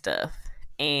for stuff.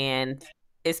 And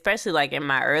especially like in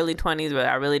my early 20s where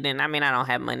I really didn't, I mean, I don't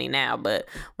have money now, but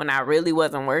when I really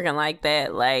wasn't working like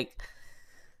that, like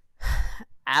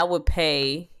I would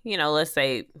pay, let's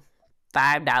say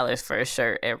 $5 for a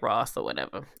shirt at Ross or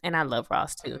whatever. And I love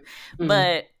Ross too. Mm-hmm.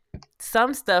 But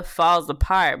some stuff falls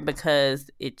apart because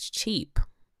it's cheap.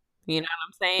 You know what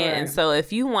I'm saying? And Right. so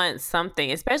if you want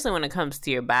something, especially when it comes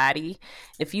to your body,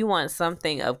 if you want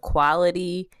something of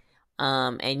quality,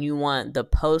 and you want the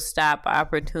post-op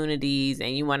opportunities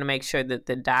and you want to make sure that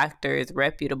the doctor is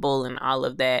reputable and all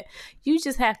of that, you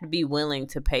just have to be willing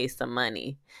to pay some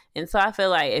money. And so I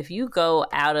feel like if you go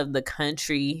out of the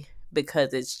country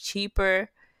because it's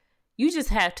cheaper, you just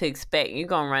have to expect you're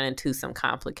going to run into some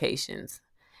complications.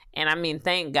 And I mean,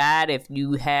 thank God if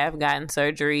you have gotten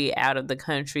surgery out of the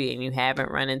country and you haven't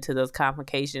run into those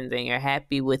complications and you're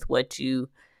happy with what you,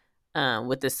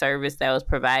 with the service that was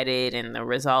provided and the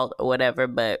result or whatever.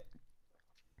 But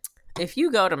if you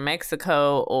go to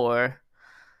Mexico or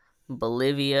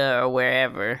Bolivia or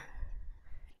wherever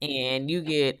and you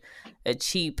get a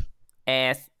cheap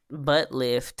ass butt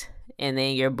lift and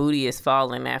then your booty is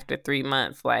falling after 3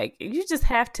 months, like, you just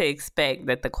have to expect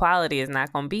that the quality is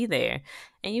not going to be there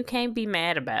and you can't be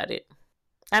mad about it.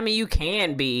 I mean, you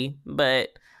can be,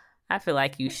 but I feel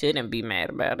like you shouldn't be mad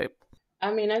about it.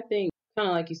 I mean, I think kind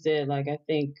of like you said, like I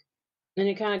think, and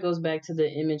it kind of goes back to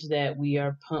the image that we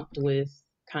are pumped with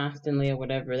constantly or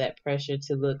whatever, that pressure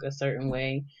to look a certain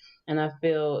way. And I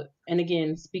feel, and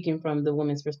again, speaking from the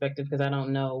woman's perspective, because I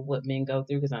don't know what men go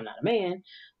through because I'm not a man,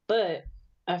 but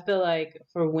I feel like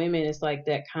for women, it's like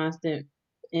that constant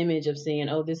image of seeing,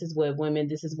 oh, this is what women,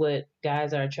 this is what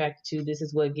guys are attracted to, this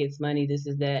is what gets money, this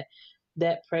is that.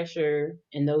 That pressure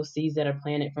and those seeds that are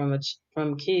planted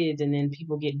from kids, and then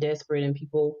people get desperate and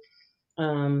people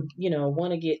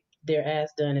want to get their ass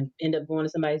done and end up going to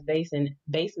somebody's basement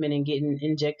and getting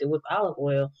injected with olive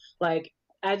oil. Like,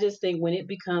 I just think when it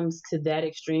becomes to that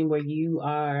extreme where you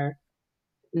are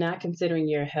not considering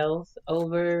your health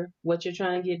over what you're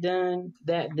trying to get done,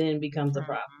 that then becomes a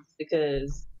problem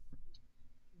because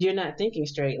you're not thinking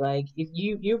straight. Like, if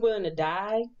you're willing to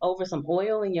die over some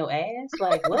oil in your ass,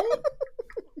 like what?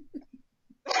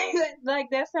 Like,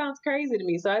 that sounds crazy to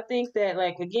me. So I think that,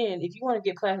 like, again, if you want to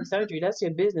get plastic surgery, that's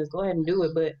your business. Go ahead and do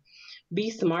it, but be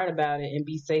smart about it and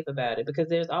be safe about it because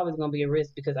there's always going to be a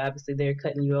risk because obviously they're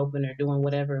cutting you open or doing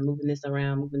whatever, moving this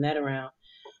around, moving that around.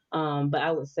 But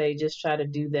I would say just try to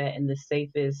do that in the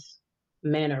safest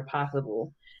manner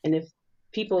possible. And if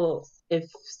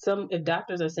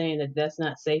doctors are saying that that's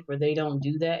not safe or they don't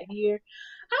do that here,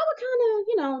 I would kind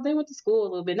of, they went to school a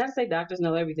little bit. Not to say doctors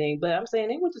know everything, but I'm saying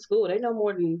they went to school. They know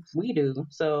more than we do.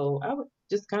 So I would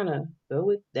just kind of go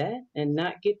with that and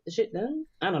not get the shit done.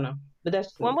 I don't know, but that's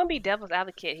just Well, I'm me. gonna be devil's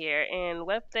advocate here, and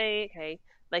what if they, okay,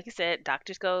 like you said,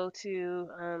 doctors go to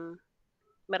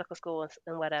medical school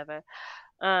and whatever.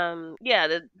 Yeah,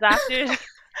 the doctors.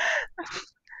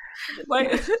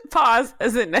 Wait, pause.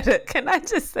 Isn't Can I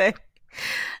just say,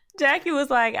 Jackie was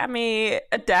like, I mean,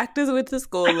 doctors went to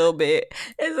school a little bit.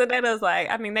 And Zanetta's like,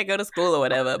 I mean, they go to school or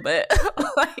whatever, but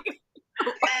like,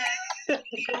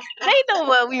 They know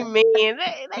what we mean.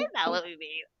 They know what we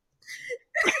mean.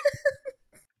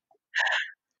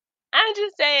 I'm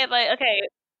just saying, like,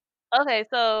 okay,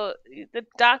 so the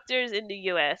doctors in the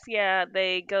U.S., yeah,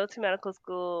 they go to medical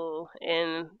school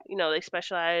and they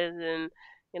specialize in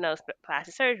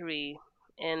plastic surgery,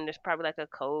 and there's probably like a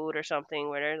code or something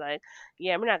where they're like,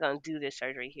 yeah, we're not gonna do this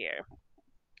surgery here.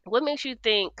 What makes you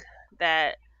think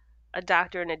that a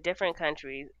doctor in a different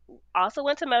country also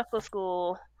went to medical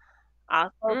school,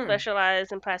 also mm,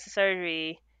 specialized in plastic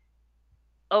surgery?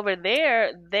 Over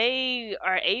there, they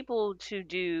are able to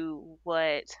do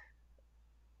what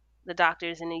the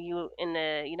doctors in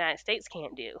the United States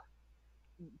can't do.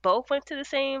 Both went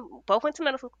to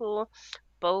medical school,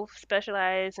 both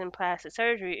specialize in plastic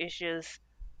surgery. It's just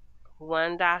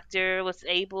one doctor was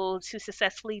able to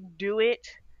successfully do it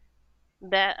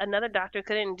that another doctor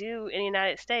couldn't do in the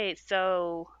United States.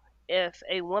 So if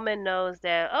a woman knows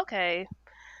that, okay,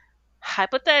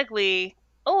 hypothetically,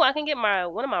 oh, I can get my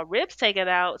one of my ribs taken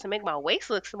out to make my waist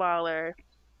look smaller,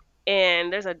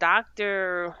 and there's a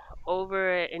doctor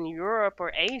over in Europe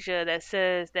or Asia that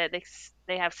says that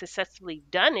they have successfully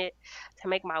done it to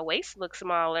make my waist look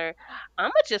smaller, I'm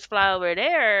gonna just fly over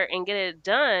there and get it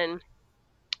done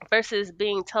versus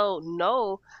being told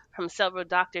no from several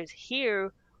doctors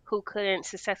here who couldn't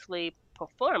successfully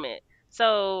perform it.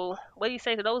 So, what do you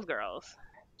say to those girls?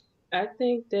 I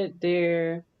think that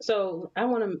they're so. I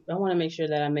want to make sure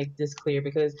that I make this clear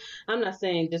because I'm not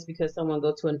saying just because someone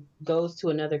goes to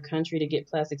another country to get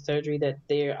plastic surgery that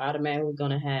they're automatically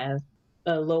going to have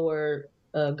a lower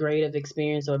grade of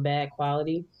experience or bad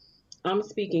quality. I'm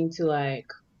speaking to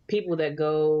like people that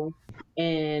go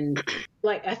and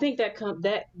like I think that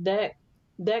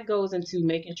goes into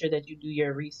making sure that you do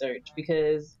your research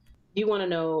because you want to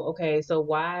know, okay, so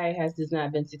why has this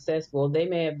not been successful? They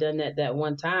may have done that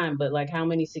one time, but like, how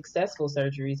many successful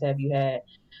surgeries have you had?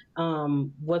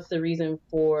 What's the reason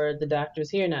for the doctors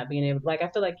here not being able, like, I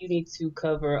feel like you need to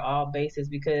cover all bases,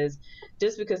 because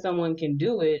just because someone can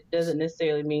do it doesn't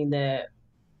necessarily mean that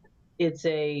it's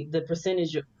the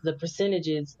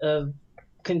percentages of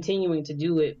continuing to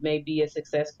do it may be a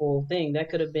successful thing. That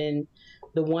could have been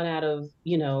the one out of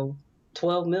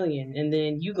 12 million, and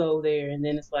then you go there and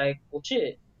then it's like, well,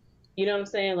 shit, you know what I'm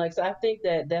saying? Like, so I think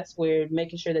that that's where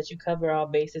making sure that you cover all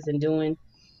bases and doing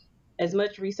as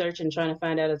much research and trying to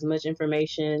find out as much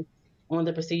information on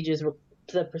the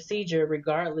procedure,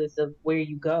 regardless of where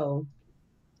you go,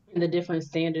 and the different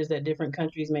standards that different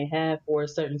countries may have for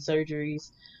certain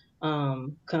surgeries,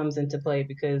 comes into play.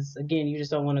 Because again, you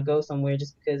just don't want to go somewhere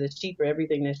just because it's cheaper.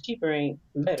 Everything that's cheaper ain't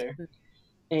better.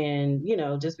 And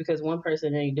just because one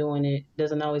person ain't doing it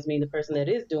doesn't always mean the person that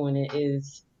is doing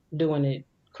it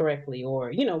correctly,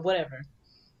 or whatever.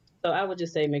 So I would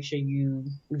just say make sure you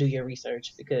do your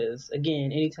research, because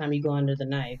again, anytime you go under the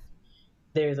knife,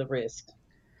 there's a risk.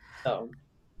 So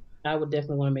I would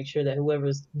definitely want to make sure that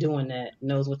whoever's doing that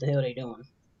knows what the hell they're doing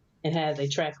and has a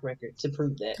track record to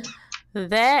prove that.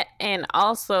 That, and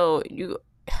also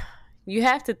you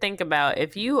have to think about,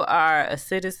 if you are a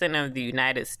citizen of the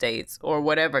United States or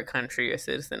whatever country you're a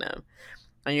citizen of,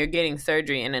 and you're getting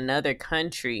surgery in another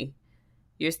country,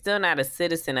 you're still not a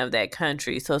citizen of that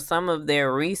country. So some of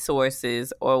their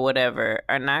resources or whatever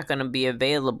are not going to be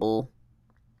available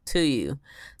to you.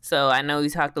 So I know we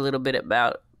talked a little bit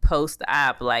about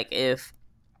post-op. Like, if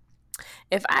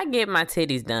I get my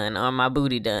titties done or my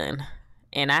booty done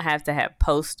and I have to have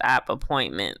post-op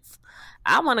appointments,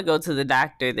 I want to go to the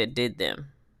doctor that did them,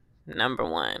 number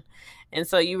one. And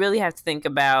so you really have to think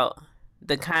about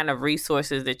the kind of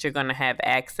resources that you're going to have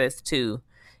access to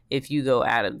if you go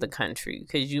out of the country,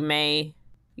 because you may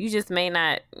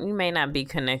not be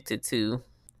connected to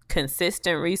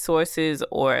consistent resources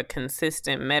or a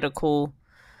consistent medical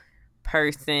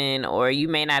person, or you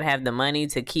may not have the money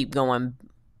to keep going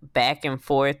back and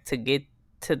forth to get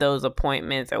to those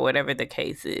appointments, or whatever the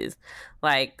case is.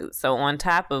 Like, so on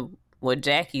top of what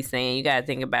Jackie's saying, you got to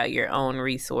think about your own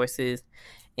resources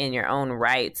and your own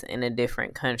rights in a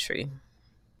different country.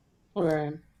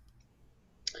 Right.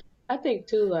 I think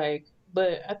too, like,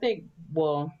 but I think,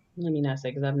 well, let me not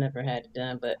say, because I've never had it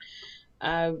done, but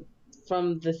I,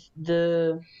 from what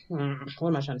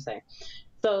am I trying to say?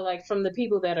 So, like, from the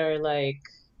people that are like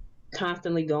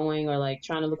constantly going, or like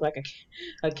trying to look like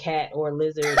a cat or a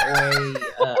lizard or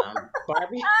a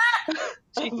Barbie,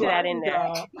 She threw that in there.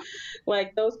 doll,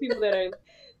 like those people that are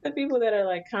the people that are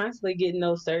like constantly getting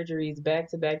those surgeries back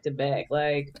to back to back,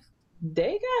 like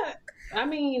they got. I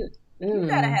mean, You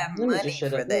gotta have let me money just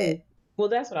shut for up. that. Well,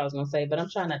 that's what I was gonna say, but I'm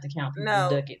trying not to count people's No,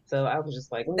 ducats, so I was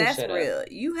just like, let me that's shut up. real.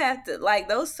 You have to, like,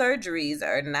 those surgeries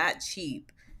are not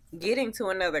cheap. Getting to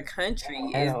another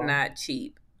country At is all. not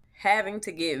cheap. Having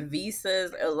to get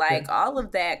visas, like, all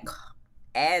of that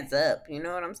adds up. You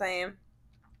know what I'm saying?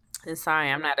 And sorry,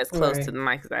 I'm not as close Right. to the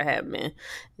mic as I have been.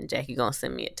 And Jackie gonna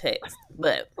send me a text,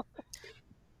 but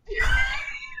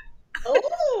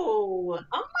Oh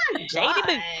my Shady god.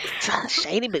 boots.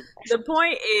 Shady boots. the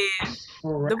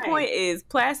point is,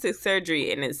 plastic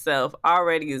surgery in itself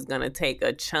already is gonna take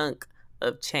a chunk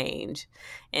of change,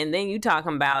 and then you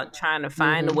talking about trying to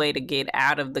find a way to get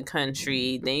out of the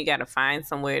country. Then you got to find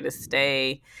somewhere to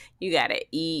stay. You got to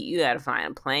eat. You got to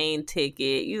find a plane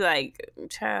ticket. You like,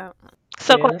 child.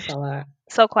 So, Yeah, that's a lot.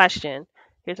 so question.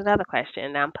 Here's another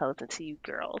question that I'm posing to you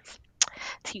girls,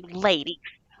 to you ladies.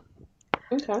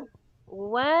 Okay.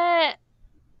 What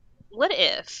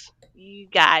if you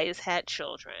guys had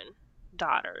children,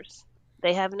 daughters?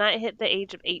 They have not hit the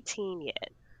age of 18 yet,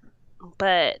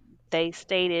 but they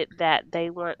stated that they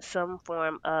want some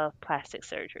form of plastic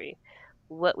surgery.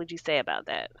 What would you say about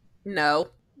that? No.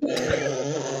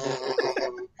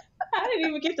 I didn't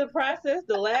even get to process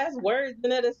the last words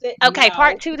in it. Said Okay, no.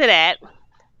 part 2 to that.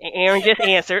 Aaron just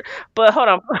answered, but hold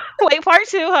on. Wait, part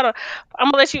 2. Hold on. I'm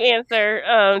gonna let you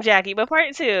answer, Jackie. But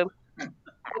part 2,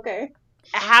 Okay.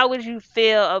 how would you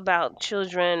feel about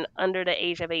children under the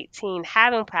age of 18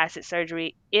 having plastic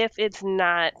surgery if it's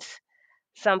not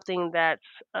something that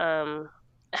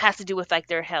has to do with like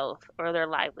their health or their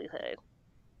livelihood?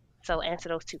 So answer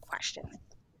those 2 questions.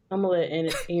 I'm gonna let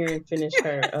Erin finish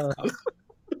her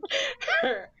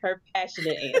her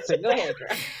passionate answer. Go ahead,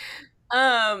 girl.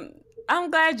 I'm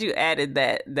glad you added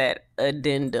that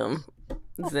addendum,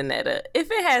 Zanetta. If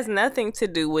it has nothing to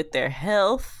do with their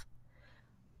health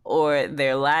or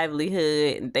their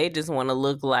livelihood, they just want to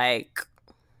look like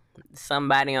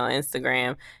somebody on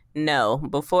Instagram, No,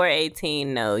 before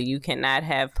 18, no, you cannot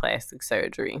have plastic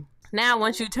surgery. Now,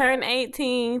 once you turn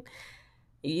 18,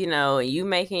 you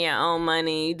making your own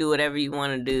money, you do whatever you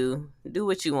want to do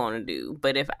what you want to do.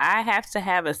 But if I have to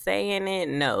have a say in it,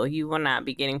 no, you will not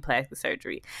be getting plastic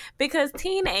surgery because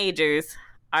teenagers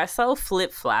are so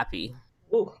flip floppy.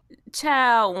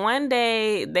 Child, one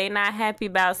day they not happy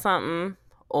about something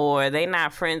or they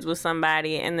not friends with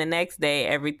somebody, and the next day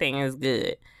everything is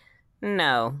good.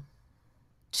 No,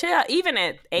 chill. Even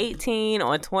at 18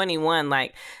 or 21,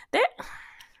 like that,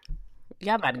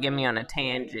 y'all about to get me on a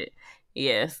tangent.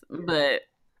 Yes, but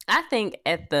I think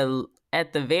at the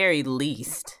very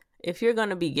least, if you're going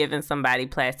to be giving somebody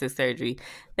plastic surgery,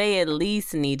 they at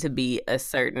least need to be a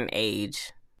certain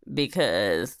age,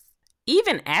 because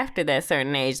even after that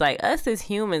certain age, like us as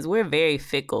humans, we're very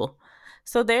fickle.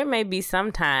 So there may be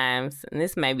some times, and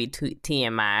this may be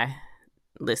TMI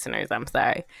listeners, I'm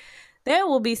sorry. There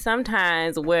will be some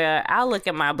times where I'll look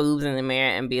at my boobs in the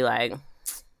mirror and be like,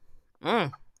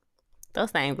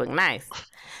 those things look nice.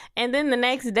 And then the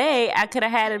next day, I could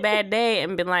have had a bad day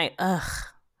and been like, ugh,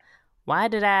 why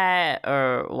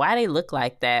they look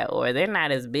like that? Or they're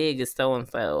not as big as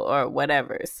so-and-so or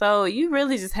whatever. So you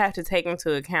really just have to take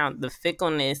into account the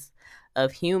fickleness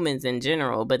of humans in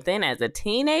general. But then as a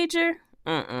teenager,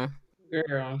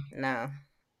 Girl. no.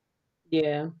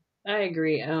 Yeah, I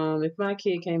agree. If my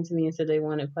kid came to me and said they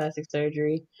wanted plastic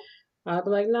surgery, I'd be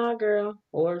like, nah, girl,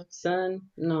 or son,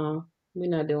 no, we're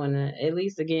not doing that. At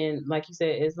least, again, like you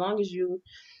said, as long as you,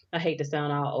 I hate to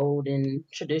sound all old and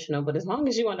traditional, but as long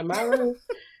as you under my roof,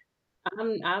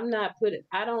 I'm not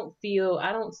I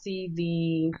don't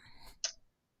see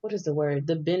what is the word?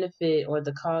 The benefit or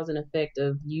the cause and effect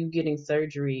of you getting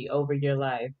surgery over your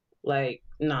life. Like,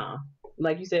 nah.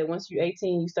 Like you said, once you're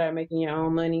 18, you start making your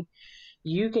own money.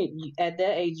 At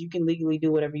that age you can legally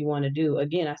do whatever you want to do.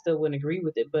 Again, I still wouldn't agree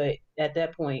with it, but at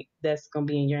that point that's going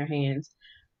to be in your hands.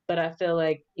 But I feel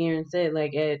like Aaron said,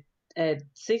 like at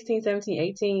 16, 17,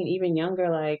 18, even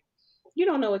younger, like you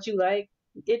don't know what you like.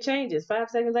 It changes 5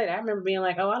 seconds later. I remember being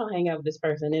like, oh, I don't hang out with this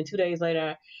person, and 2 days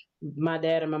later my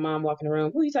dad and my mom walk in the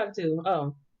room, who you talking to?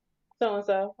 Oh, so and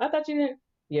so. I thought you didn't.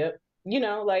 Yep.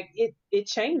 Like it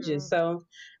changes. So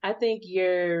I think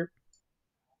no,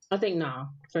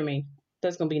 for me.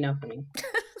 That's gonna be no for me.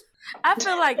 I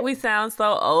feel like we sound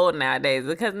so old nowadays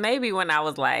because maybe when I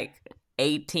was like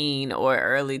 18 or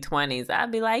early 20s,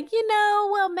 I'd be like,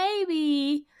 well,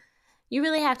 maybe you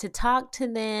really have to talk to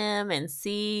them and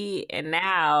see. And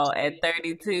now at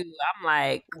 32, I'm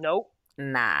like, Nope.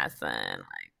 nah, son.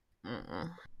 Like,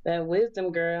 That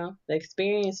wisdom, girl. The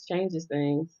experience changes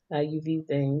things, how you view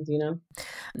things.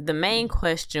 The main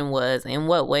question was, in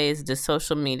what ways does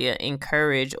social media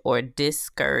encourage or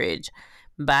discourage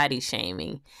body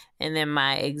shaming? And then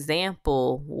my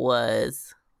example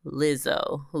was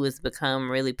Lizzo, who has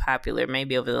become really popular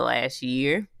maybe over the last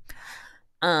year.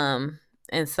 And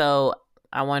so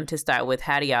I wanted to start with,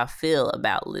 how do y'all feel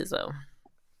about Lizzo?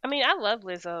 I mean, I love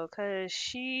Lizzo because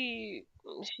she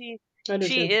I do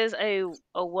she too. is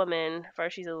a woman.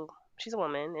 First, she's a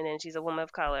woman, and then she's a woman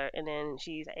of color, and then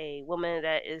she's a woman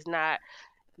that is not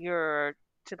your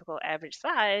typical average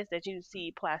size that you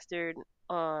see plastered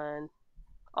on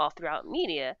all throughout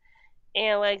media.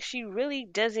 And like, she really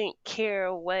doesn't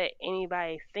care what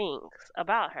anybody thinks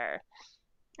about her.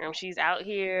 She's out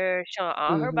here showing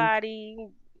all her Hmm. body.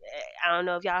 I don't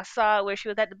know if y'all saw where she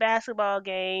was at the basketball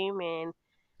game, and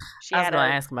she I was had going a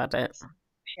to ask about that.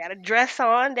 she had a dress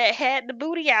on that had the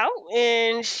booty out,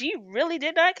 and she really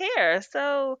did not care.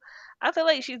 So I feel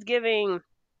like she's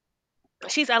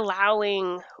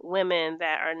allowing women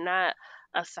that are not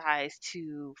a size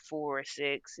 2, 4,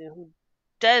 6, and who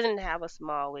doesn't have a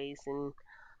small waist and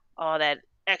all that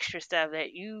extra stuff,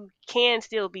 that you can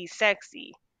still be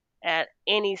sexy at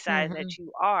any size Mm-hmm. that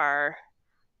you are,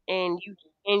 and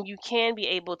you can be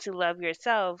able to love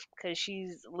yourself, because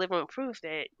she's living proof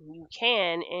that you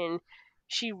can, and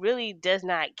she really does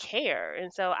not care.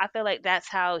 And so I feel like that's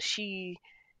how she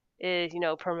is,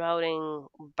 promoting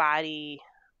body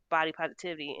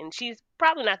positivity. And she's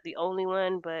probably not the only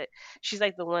one, but she's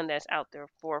like the one that's out there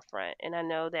forefront. And I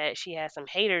know that she has some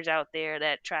haters out there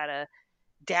that try to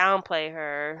downplay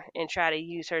her and try to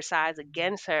use her size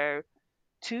against her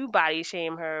to body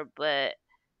shame her, but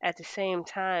at the same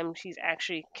time, she's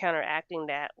actually counteracting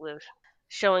that with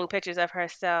showing pictures of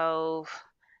herself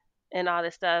and all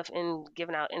this stuff and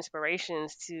giving out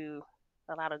inspirations to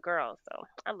a lot of girls. So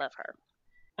I love her.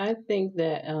 I think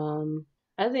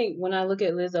when I look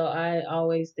at Lizzo, I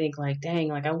always think like, dang,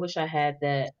 like I wish I had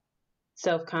that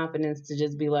self-confidence to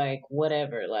just be like,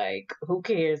 whatever, like, who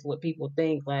cares what people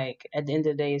think? Like, at the end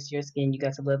of the day, it's your skin. You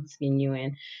got to love the skin you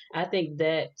in. I think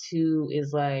that too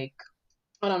is like,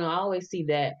 I don't know. I always see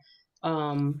that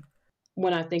um,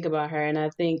 when I think about her, and I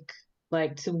think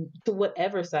like to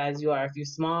whatever size you are, if you're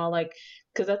small, like,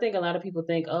 because I think a lot of people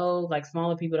think, oh, like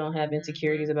smaller people don't have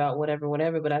insecurities about whatever,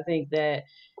 whatever. But I think that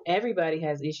everybody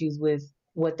has issues with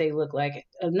what they look like.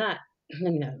 Not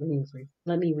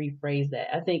let me rephrase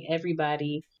that. I think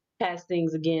everybody has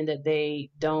things again that they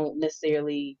don't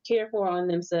necessarily care for on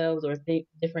themselves or think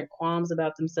different qualms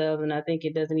about themselves. And I think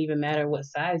it doesn't even matter what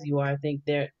size you are. I think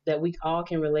that we all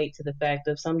can relate to the fact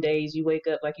of some days you wake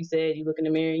up, like you said, you look in the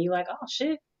mirror and you're like, oh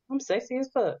shit, I'm sexy as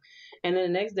fuck. And then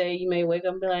the next day you may wake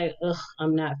up and be like, ugh,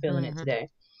 I'm not feeling it today.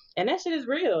 And that shit is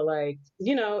real. Like,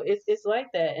 it's like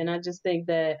that. And I just think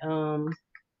that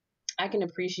I can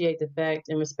appreciate the fact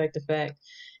and respect the fact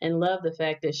and love the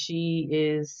fact that she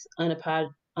is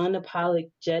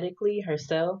unapologetically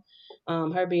herself.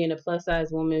 Her being a plus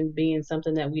size woman, being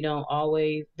something that we don't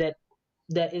always that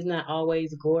is not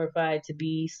always glorified to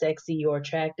be sexy or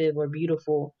attractive or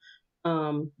beautiful.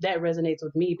 That resonates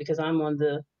with me because I'm on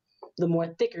the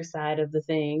more thicker side of the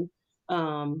thing.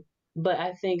 But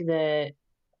I think that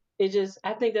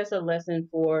I think that's a lesson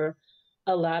for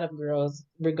a lot of girls,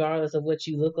 regardless of what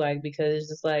you look like, because it's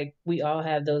just like we all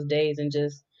have those days and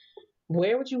just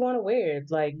wear what you want to wear.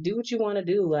 Like, do what you want to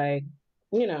do. Like,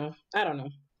 I don't know.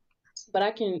 But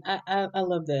I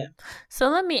love that. So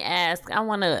let me ask, I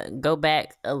want to go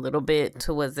back a little bit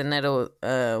to what Zanetta,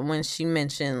 when she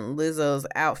mentioned Lizzo's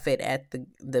outfit at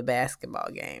the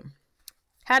basketball game.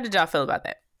 How did y'all feel about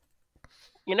that?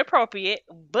 Inappropriate,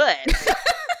 but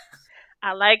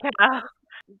I like how,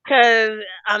 because,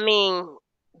 I mean,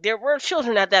 there were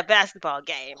children at that basketball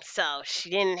game, so she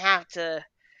didn't have to,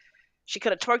 she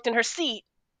could have twerked in her seat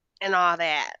and all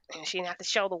that, and she didn't have to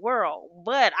show the world.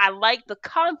 But I like the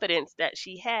confidence that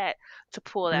she had to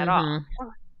pull that off.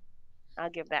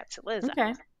 I'll give that to Lizzo.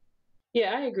 Okay.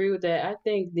 Yeah, I agree with that. I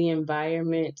think the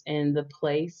environment and the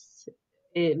place,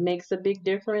 it makes a big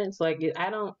difference. Like,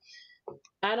 I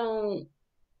didn't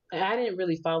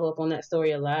really follow up on that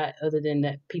story a lot, other than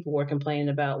that people were complaining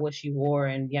about what she wore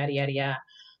and yada yada yada.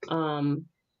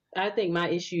 I think my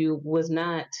issue was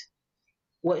not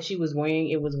what she was wearing;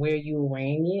 it was where you were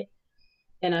wearing it.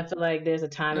 And I feel like there's a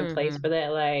time and place for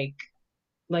that. Like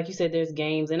you said, there's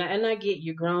games, and I get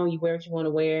you're grown, you wear what you want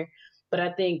to wear, but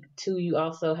I think too you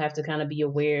also have to kind of be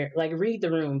aware, like read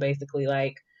the room, basically,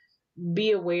 like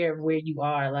be aware of where you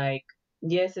are. Like,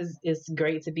 yes, it's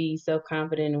great to be self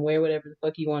confident and wear whatever the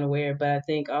fuck you want to wear, but I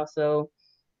think also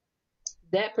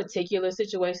that particular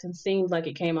situation seems like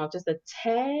it came off just a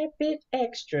tad bit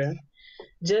extra,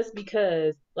 just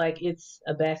because like it's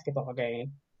a basketball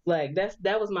game. Like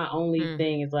that was my only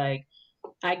thing. Is like,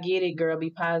 I get it, girl. Be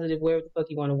positive. Wear what the fuck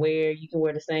you want to wear. You can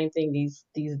wear the same thing these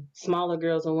smaller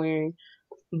girls are wearing,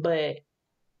 but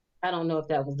I don't know if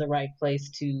that was the right place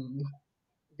to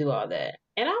do all that.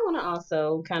 And I want to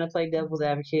also kind of play devil's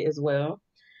advocate as well.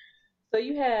 So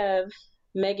you have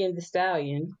Megan Thee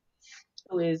Stallion,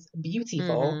 who is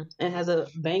beautiful and has a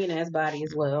banging ass body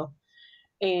as well.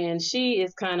 And she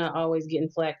is kind of always getting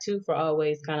flack too for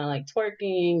always kind of like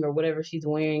twerking or whatever she's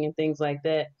wearing and things like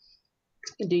that.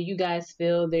 Do you guys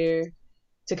feel there,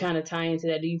 to kind of tie into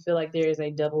that, do you feel like there is a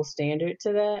double standard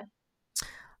to that?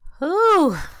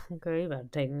 Ooh, girl, you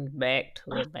about to take me back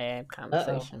to a bad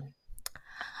conversation.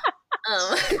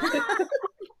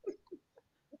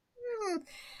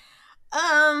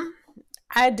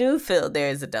 I do feel there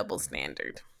is a double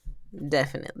standard,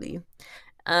 definitely.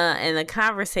 And the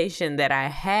conversation that I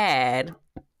had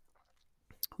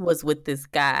was with this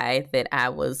guy that I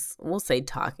was, we'll say,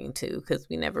 talking to, because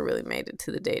we never really made it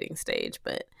to the dating stage.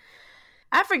 But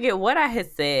I forget what I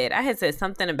had said. I had said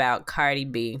something about Cardi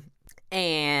B,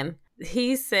 and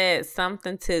he said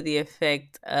something to the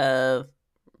effect of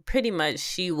pretty much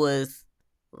she was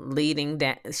leading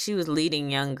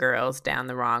young girls down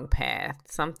the wrong path.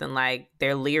 Something like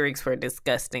their lyrics were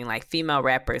disgusting, like female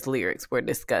rappers' lyrics were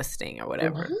disgusting or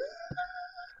whatever.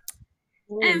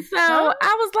 And so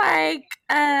I was like,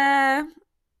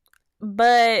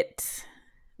 but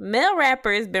male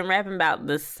rappers been rapping about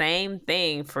the same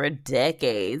thing for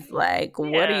decades. Like,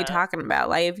 what are you talking about?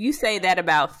 Like, if you say that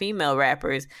about female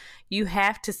rappers, you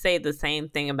have to say the same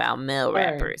thing about male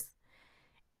rappers.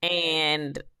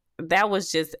 And that was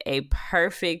just a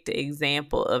perfect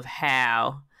example of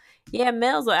how,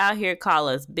 males are out here call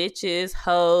us bitches,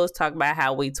 hoes, talk about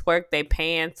how we twerk their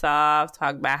pants off,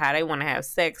 talk about how they want to have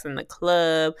sex in the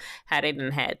club, how they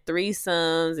done had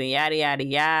threesomes and yada, yada,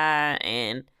 yada.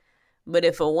 And But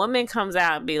if a woman comes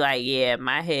out and be like, yeah,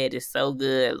 my head is so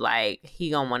good, like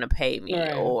he gonna want to pay me,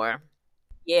 Right. or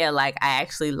yeah, like I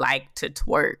actually like to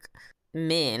twerk.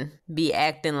 Men be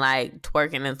acting like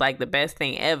twerking is like the best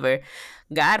thing ever.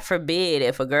 God forbid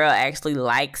if a girl actually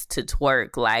likes to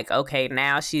twerk, like, okay,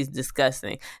 now she's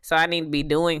disgusting. So I need to be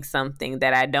doing something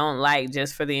that I don't like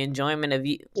just for the enjoyment of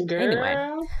you. Anyway,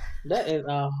 Girl, that is a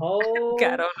got whole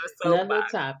on the another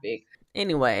soapbox. topic.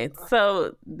 Anyway,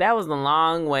 so that was a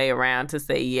long way around to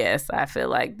say yes. I feel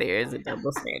like there is a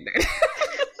double standard.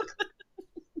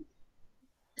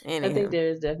 I think Anywho, there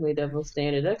is definitely a double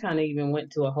standard. That kind of even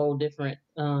went to a whole different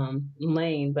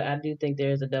lane, but I do think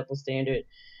there is a double standard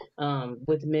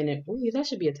with men and ooh, that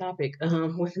should be a topic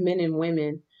with men and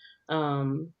women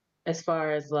as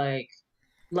far as like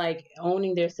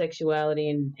owning their sexuality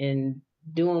and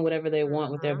doing whatever they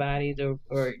want with their Mhm. bodies or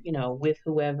with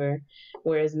whoever,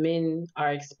 whereas men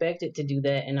are expected to do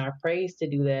that and are praised to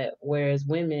do that, whereas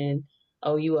women,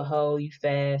 oh, you a hoe, you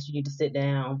fast, you need to sit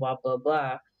down, blah blah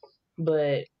blah.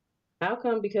 But how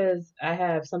come because I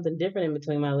have something different in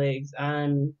between my legs,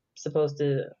 I'm supposed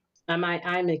to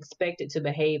I'm expected to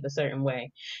behave a certain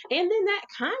way? And then that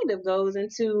kind of goes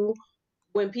into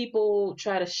when people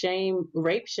try to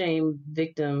rape shame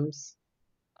victims.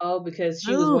 Oh, because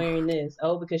she was ooh, wearing this.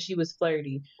 Oh, because she was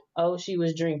flirty. Oh, she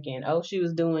was drinking. Oh, she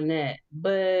was doing that.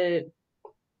 But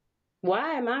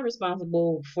why am I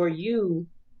responsible for you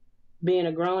being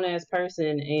a grown ass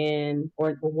person and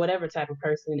or whatever type of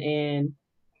person and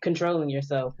controlling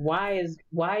yourself? Why is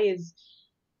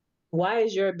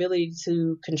your ability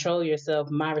to control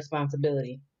yourself my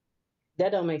responsibility?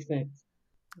 That don't make sense.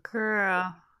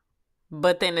 girl.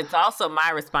 But then it's also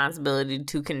my responsibility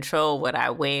to control what I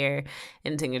wear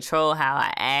and to control how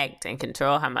I act and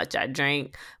control how much I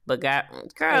drink. But God,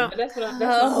 Right, girl, but that's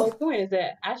my whole point is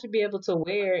that I should be able to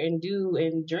wear and do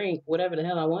and drink whatever the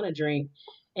hell I want to drink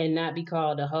and not be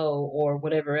called a hoe or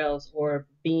whatever else or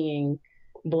being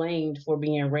blamed for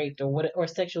being raped or what or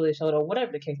sexually assaulted or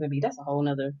whatever the case may be. That's a whole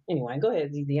nother. Anyway, go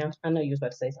ahead, ZZ. I know you was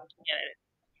about to say something.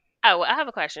 Oh, well, I have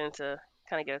a question to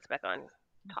kind of get us back on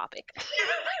topic.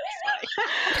 Sorry.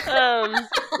 So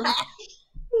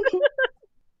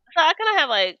I kind of have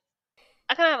like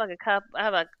a couple. I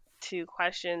have like two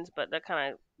questions, but they're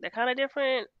kind of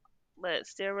different, but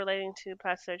still relating to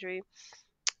plastic surgery.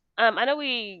 I know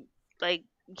we like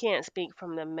you can't speak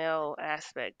from the male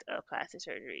aspect of plastic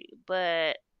surgery,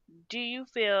 but do you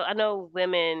feel? I know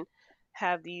women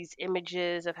have these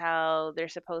images of how they're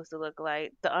supposed to look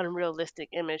like, the unrealistic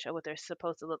image of what they're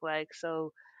supposed to look like,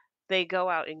 so they go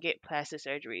out and get plastic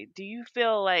surgery. Do you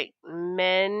feel like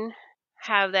men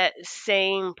have that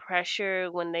same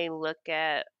pressure when they look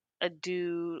at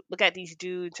these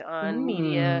dudes on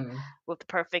media Hmm. with the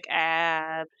perfect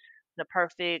abs, the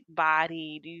perfect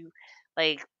body? Do you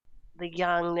like the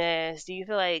youngness? Do you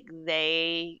feel like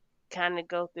they kind of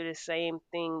go through the same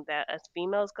thing that us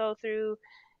females go through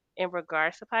in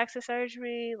regards to plastic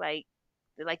surgery? Like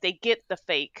they get the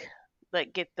fake,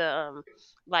 like get the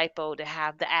lipo to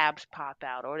have the abs pop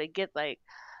out, or they get like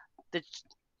the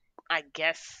I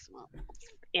guess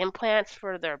implants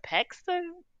for their pecs to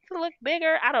look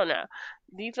bigger. I don't know.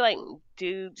 Do you feel like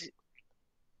dudes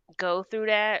go through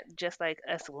that just like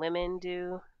us women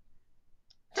do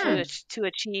Hmm. to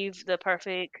achieve the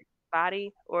perfect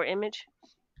body or image?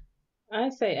 I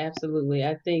say absolutely.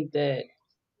 I think that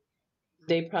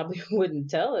they probably wouldn't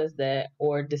tell us that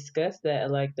or discuss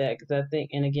that like that because I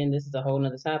think, and again, this is a whole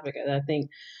nother topic. And I think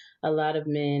a lot of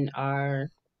men are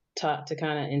taught to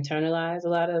kind of internalize a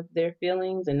lot of their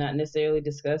feelings and not necessarily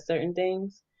discuss certain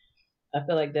things. I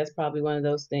feel like that's probably one of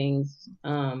those things.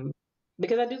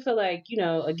 Because I do feel like,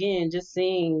 again, just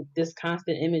seeing this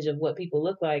constant image of what people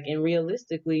look like, and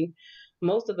realistically,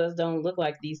 most of us don't look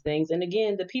like these things. And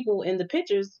again, the people in the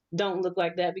pictures don't look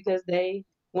like that because they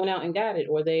went out and got it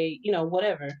or they,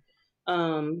 whatever.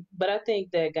 But I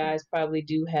think that guys probably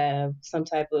do have some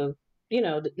type of,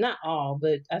 not all,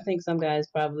 but I think some guys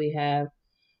probably have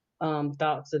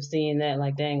thoughts of seeing that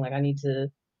like dang like I need to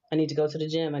go to the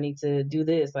gym, I need to do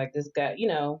this like this guy,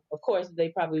 of course they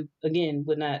probably again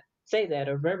would not say that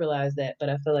or verbalize that, but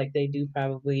I feel like they do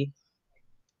probably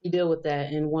deal with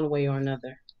that in one way or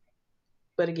another,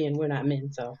 but again we're not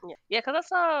men, so Yeah, yeah. Because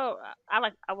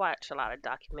I watch a lot of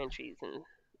documentaries and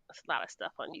a lot of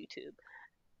stuff on YouTube.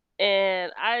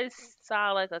 And I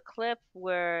saw like a clip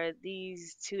where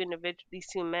these two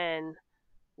men,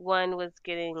 one was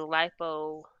getting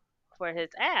lipo for his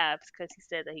abs because he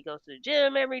said that he goes to the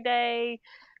gym every day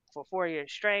for 4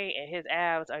 years straight, and his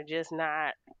abs are just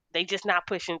not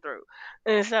pushing through.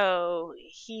 And so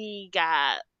he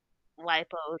got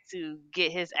lipo to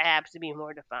get his abs to be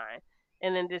more defined.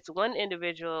 And then this one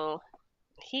individual,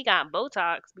 he got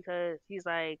Botox because he's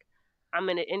like, I'm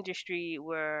in an industry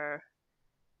where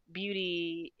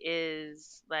beauty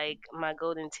is like my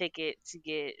golden ticket to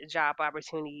get job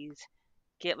opportunities,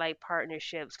 get like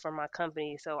partnerships for my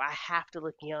company. So I have to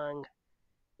look young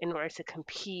in order to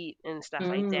compete and stuff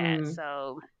like that. Mm.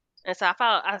 So I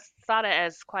saw that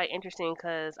as quite interesting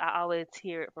because I always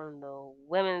hear it from the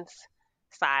women's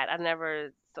side. I never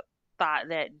thought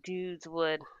that dudes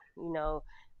would, you know,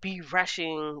 be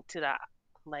rushing to the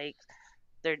like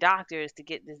their doctors to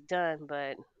get this done.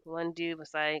 But one dude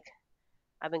was like,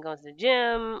 I've been going to the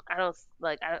gym. I don't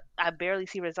like I barely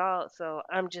see results, so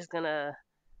I'm just gonna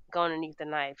go underneath the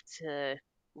knife to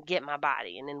get my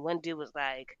body. And then one dude was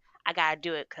like, I gotta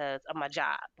do it because of my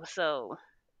job. So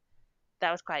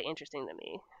that was quite interesting to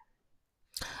me.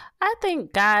 I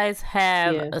think guys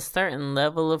have Yeah. a certain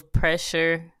level of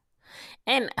pressure,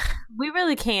 and we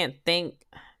really can't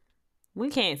we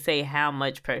can't say how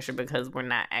much pressure because we're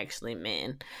not actually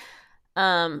men.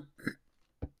 Um,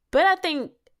 but I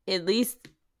think at least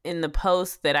in the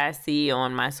posts that I see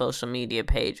on my social media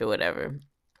page or whatever,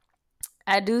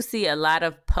 I do see a lot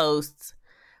of posts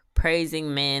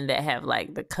praising men that have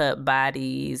like the cut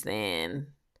bodies and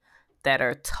that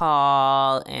are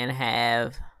tall and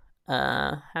have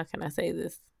how can I say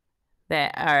this?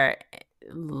 That are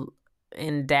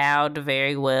endowed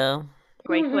very well.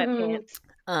 Gray sweatpants.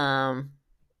 Um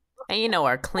and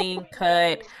are clean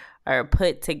cut or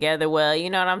put together well. You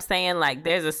know what I'm saying? Like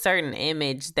there's a certain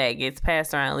image that gets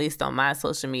passed around, at least on my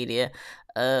social media,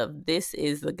 of this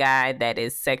is the guy that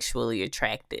is sexually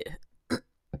attractive.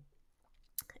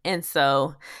 And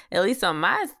so, at least on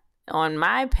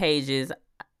my pages,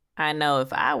 I know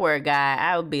if I were a guy,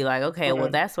 I would be like, okay, well,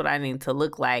 that's what I need to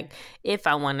look like if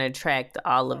I want to attract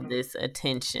all of this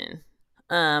attention.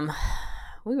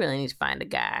 We really need to find a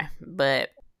guy, but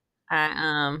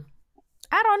I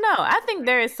don't know. I think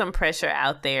there is some pressure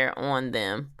out there on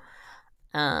them.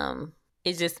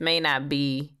 It just may not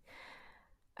be.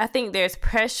 I think there's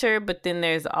pressure, but then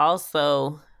there's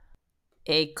also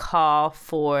a call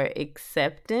for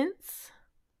acceptance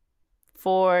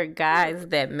for guys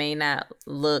that may not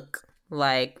look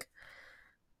like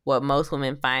what most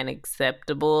women find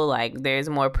acceptable. Like there's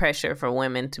more pressure for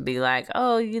women to be like,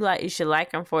 oh, you should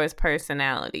like him for his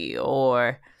personality,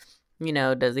 or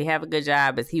does he have a good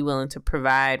job? Is he willing to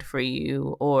provide for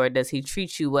you, or does he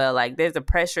treat you well? Like there's a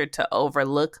pressure to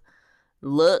overlook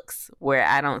looks where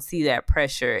I don't see that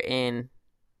pressure in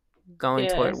going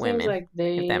Yeah, toward it seems women, like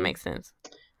if that makes sense.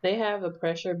 they have a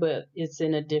pressure, but it's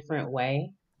in a different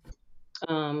way.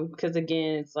 Because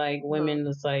again, it's like women.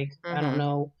 It's like I don't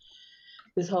know,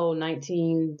 this whole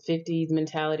 1950s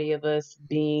mentality of us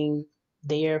being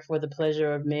there for the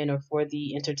pleasure of men or for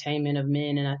the entertainment of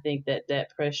men, and I think that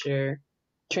pressure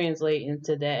translate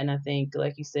into that. And I think,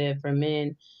 like you said, for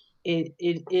men, it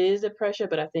is a pressure,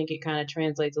 but I think it kind of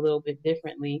translates a little bit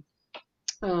differently.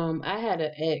 I had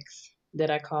an ex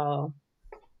that I call.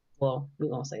 Well, we're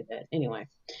gonna say that anyway.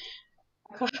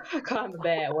 I call him a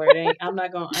bad word. I ain't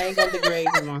gonna degrade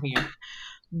him on here.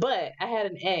 But I had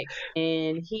an ex,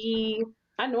 and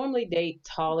I normally date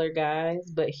taller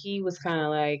guys, but he was kind of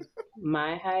like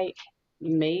my height,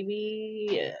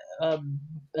 maybe a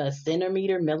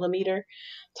millimeter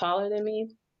taller than me.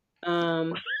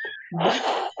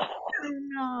 But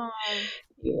No.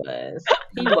 he was.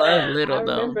 He was But I little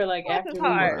though. remember, like, Bless his after we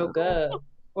heart. broke up,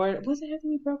 or was it after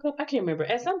we broke up? I can't remember.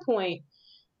 At some point,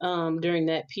 during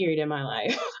that period in my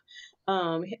life,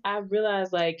 I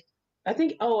realized, like, I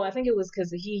think it was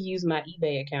because he used my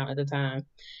eBay account at the time,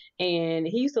 and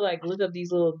he used to like look up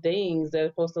these little things that are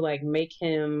supposed to like make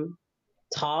him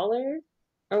taller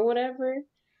or whatever,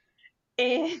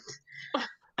 and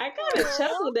I kind of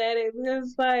chuckled at it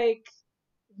because, like,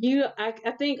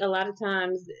 I think a lot of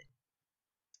times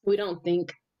we don't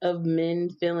think of men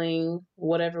feeling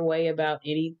whatever way about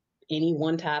any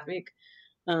one topic.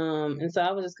 And so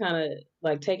I was just kind of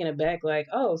like taken aback, like,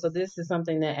 oh, so this is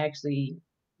something that actually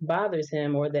bothers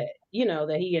him, or that,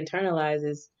 that he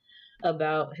internalizes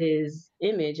about his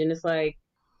image. And it's like,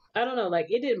 I don't know, like,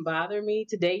 it didn't bother me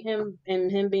to date him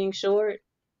and him being short.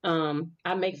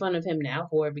 I make fun of him now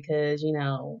for it because,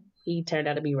 he turned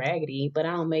out to be raggedy, but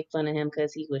I don't make fun of him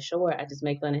because he was short. I just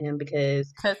make fun of him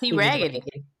because he he was raggedy.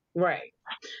 raggedy. Right.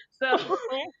 So,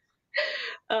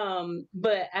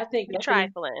 but I think You're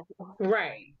trifling.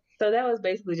 right. So that was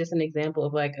basically just an example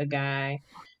of like a guy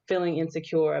feeling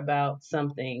insecure about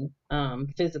something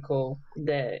physical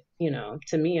that,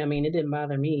 to me, I mean, it didn't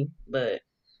bother me, but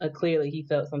clearly he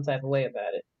felt some type of way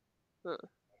about it.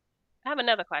 I have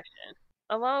another question.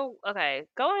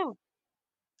 Going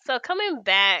So coming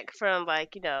back from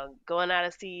like, going out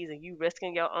of seas and you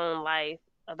risking your own life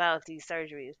about these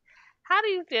surgeries, how do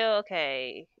you feel?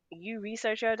 Okay, you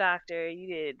research your doctor,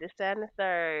 you did this, that, and the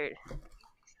third.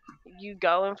 You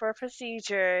go in for a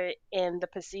procedure and the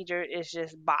procedure is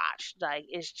just botched. Like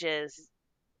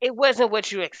it wasn't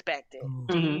what you expected.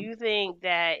 Do Hmm. you think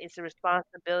that it's the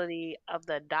responsibility of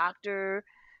the doctor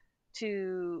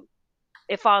to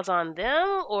it falls on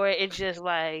them, or it's just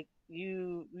like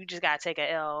you just gotta take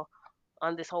a L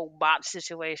on this whole botch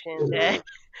situation that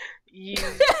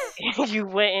you you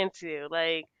went into?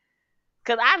 Like,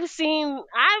 because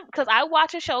I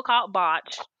watch a show called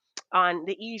Botch on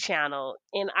the E channel,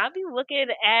 and I be looking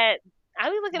Oh, at I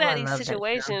these love that show.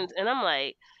 situations, and I'm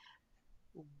like,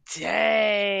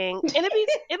 dang, and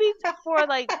it be for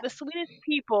like the sweetest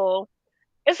people.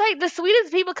 It's like the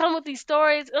sweetest people come with these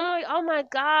stories. And I'm like, oh my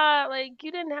god, like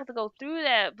you didn't have to go through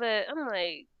that, but I'm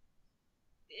like,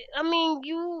 I mean,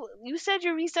 you said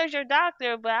you researched your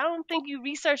doctor, but I don't think you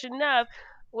researched enough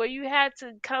where you had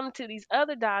to come to these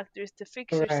other doctors to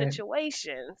fix your Right.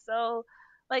 situation. So,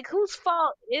 like, whose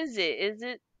fault is it? Is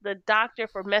it the doctor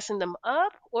for messing them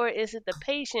up, or is it the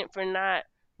patient for not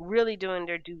really doing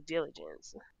their due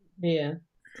diligence? Yeah.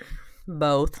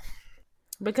 Both.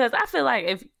 Because I feel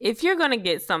like if you're gonna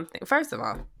get something, first of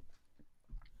all,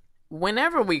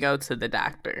 whenever we go to the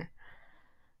doctor,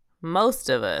 most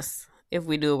of us, if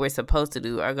we do what we're supposed to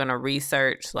do, are gonna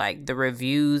research like the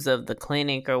reviews of the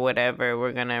clinic or whatever.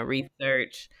 We're gonna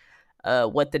research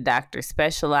what the doctor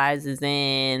specializes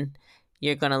in.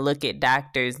 You're gonna look at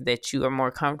doctors that you are more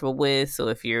comfortable with. So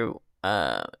if you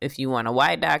want a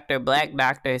white doctor, black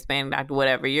doctor, Hispanic doctor,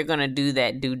 whatever, you're gonna do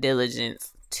that due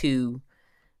diligence to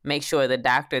make sure the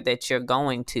doctor that you're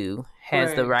going to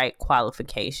has the Right. right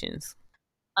qualifications.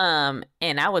 And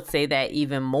I would say that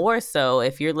even more so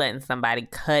if you're letting somebody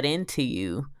cut into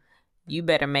you, you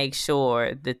better make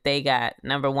sure that they got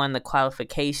number one, the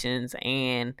qualifications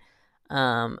and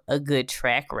a good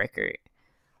track record.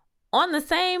 On the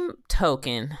same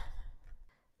token,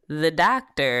 the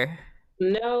doctor,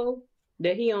 Know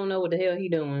that he don't know what the hell he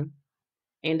doing,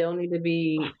 and don't need to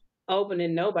be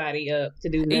opening nobody up to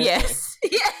do nothing. yes,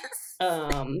 yes,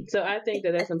 So I think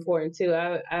that that's important too.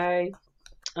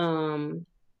 Um,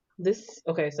 this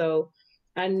okay. So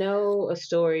I know a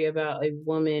story about a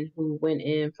woman who went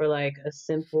in for like a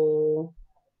simple.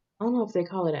 I don't know if they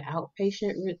call it an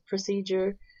outpatient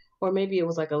procedure, or maybe it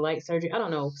was like a light surgery. I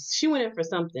don't know. She went in for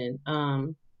something.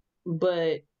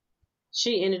 But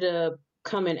she ended up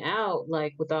coming out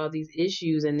like with all these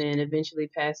issues and then eventually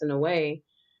passing away.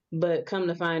 But come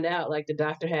to find out, like the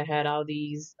doctor had all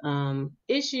these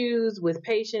issues with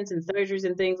patients and surgeries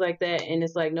and things like that, and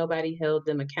it's like nobody held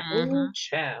them accountable. mm-hmm.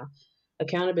 Child,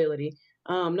 accountability.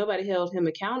 Nobody held him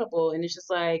accountable, and it's just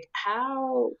like,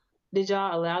 how did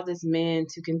y'all allow this man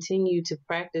to continue to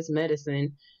practice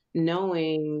medicine,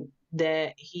 knowing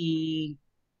that he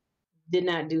did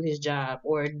not do his job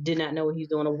or did not know what he's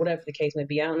doing or whatever the case may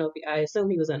be. I don't know if I assume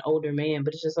he was an older man,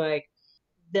 but it's just like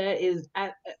that is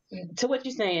to what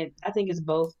you're saying. I think it's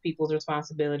both people's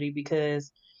responsibility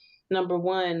because number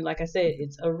one, like I said,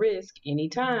 it's a risk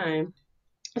anytime.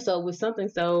 So with something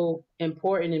so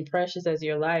important and precious as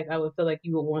your life, I would feel like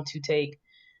you would want to take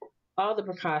all the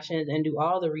precautions and do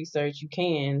all the research you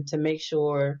can to make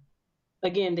sure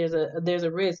again there's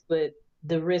a risk, but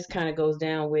the risk kind of goes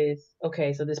down with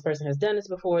okay, so this person has done this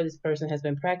before, this person has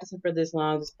been practicing for this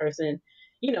long, this person,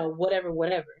 whatever.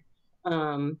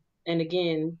 um and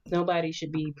again, nobody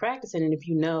should be practicing, and if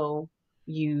you know,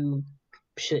 you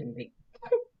shouldn't be.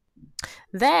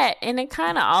 That, and it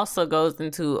kind of also goes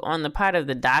into on the part of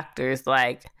the doctors,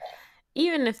 like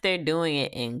even if they're doing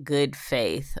it in good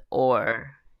faith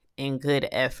or in good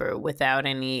effort without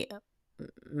any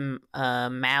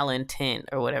malintent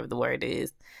or whatever the word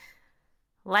is,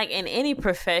 like in any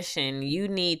profession, you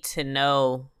need to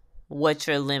know what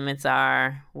your limits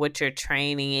are, what your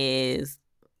training is.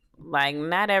 Like,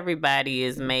 not everybody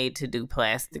is made to do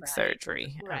plastic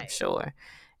surgery, I'm Right. sure.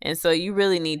 And so you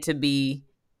really need to be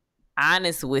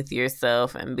honest with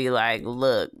yourself and be like,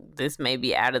 look, this may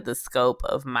be out of the scope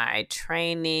of my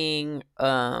training,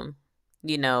 my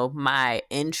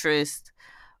interest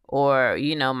or,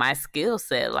 my skill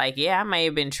set. Like, yeah, I may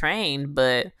have been trained,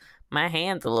 but my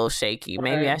hand's a little shaky.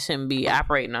 Maybe I Right. shouldn't be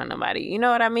operating on nobody. You know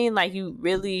what I mean? Like, you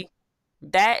really,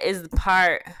 that is the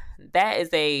part, that is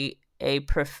a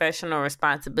professional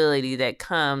responsibility that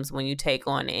comes when you take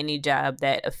on any job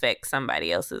that affects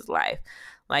somebody else's life.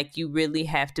 Like, you really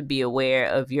have to be aware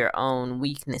of your own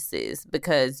weaknesses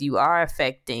because you are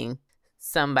affecting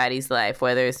somebody's life,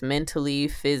 whether it's mentally,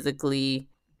 physically.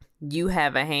 You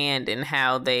have a hand in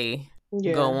how they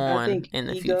Yeah, go I on think in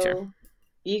the future.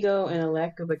 ego and a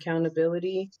lack of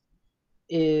accountability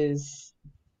is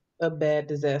a bad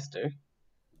disaster.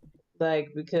 Like,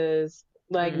 because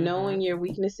like Hmm. knowing your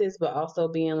weaknesses, but also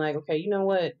being like, okay, you know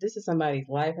what? This is somebody's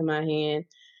life in my hand.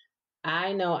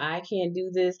 I know I can't do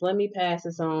this. Let me pass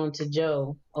this on to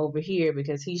Joe over here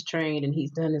because he's trained and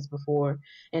he's done this before,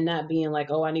 and not being like,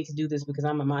 oh, I need to do this because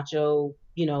I'm a macho,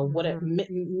 whatever, Hmm.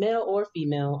 male or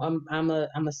female.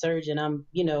 I'm a surgeon. I'm,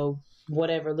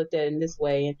 whatever, looked at in this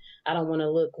way, and I don't want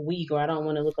to look weak or I don't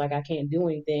want to look like I can't do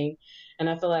anything. And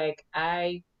I feel like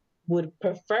I would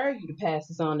prefer you to pass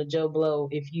this on to Joe Blow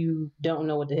if you don't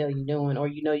know what the hell you're doing, or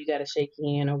you got to shake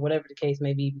your hand or whatever the case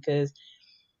may be, because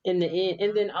in the end.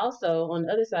 And then also on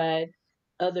the other side,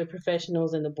 other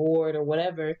professionals in the board or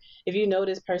whatever, if you know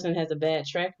this person has a bad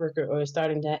track record or is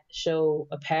starting to show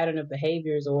a pattern of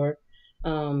behaviors or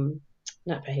um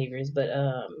not behaviors but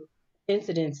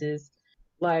incidences,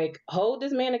 like hold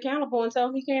this man accountable and tell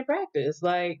him he can't practice,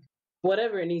 like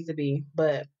whatever it needs to be.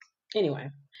 But anyway,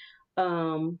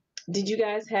 um did you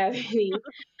guys have any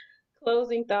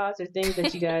closing thoughts or things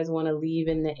that you guys want to leave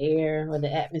in the air or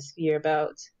the atmosphere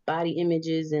about body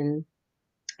images and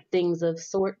things of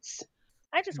sorts?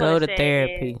 I just want Go to to say is,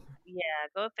 therapy. yeah,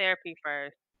 go therapy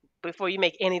first before you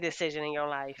make any decision in your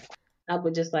life. I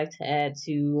would just like to add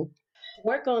to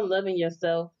work on loving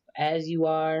yourself as you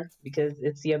are, because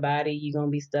it's your body. You're going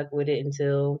to be stuck with it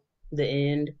until the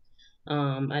end.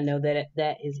 I know that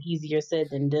that is easier said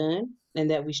than done, and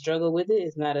that we struggle with it.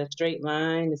 It's not a straight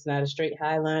line. It's not a straight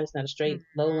high line. It's not a straight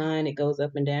low line. It goes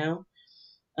up and down.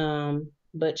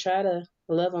 But try to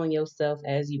love on yourself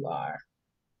as you are.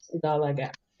 That's all I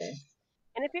got. Okay.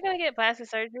 And if you're gonna get plastic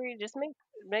surgery, just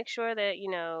make sure that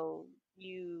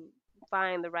you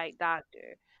find the right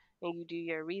doctor and you do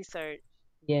your research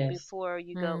Yes. before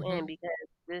you go in, Hmm. because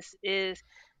this is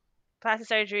plastic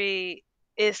surgery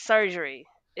is surgery.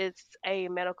 It's a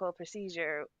medical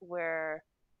procedure where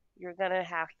you're gonna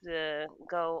have to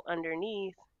go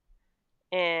underneath,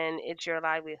 and it's your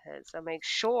livelihood. So make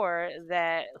sure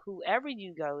that whoever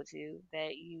you go to,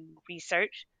 that you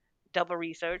research, double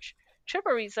research,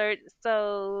 triple research,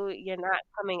 so you're not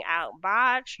coming out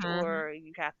botched, Hmm. or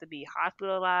you have to be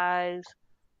hospitalized,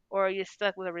 or you're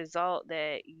stuck with a result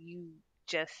that you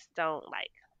just don't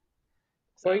like.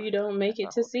 So Or you don't make that's it my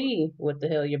to whole thing. see what the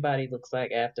hell your body looks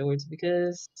like afterwards,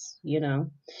 because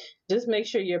just make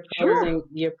sure Sure.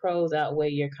 your pros outweigh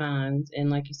your cons, and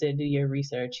like you said, do your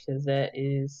research, because that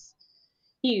is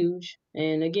huge.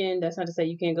 And again, that's not to say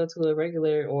you can't go to a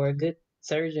regular or a good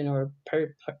surgeon or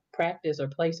practice or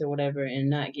place or whatever and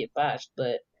not get botched,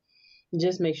 but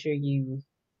just make sure you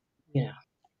know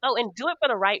Oh, and do it for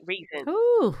the right reason.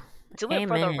 Ooh. Do it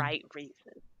for the Amen. right reason.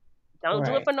 Don't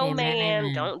do it right. for no Amen. man.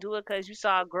 Amen. Don't do it because you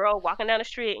saw a girl walking down the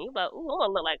street and you like, ooh, I want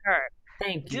to look like her.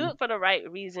 Thank Do you. it for the right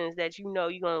reasons that you know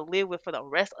you're gonna live with for the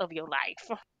rest of your life.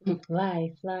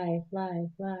 Life, life, life,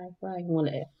 life, life.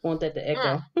 Want that to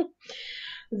Mm. echo.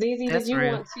 Zizi, did That's you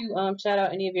real. want to shout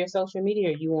out any of your social media,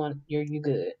 or you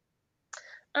good?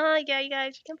 Yeah, you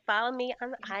guys, you can follow me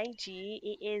on IG.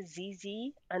 It is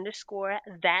ZZ underscore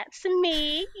that's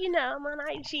me. I'm on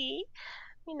IG.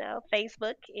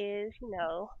 Facebook is,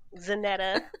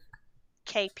 Zanetta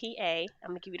KPA. I'm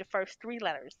gonna give you the first three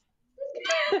letters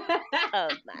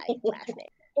of my last name.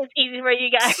 It's easy for you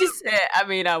guys. She said, I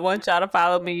mean, I want y'all to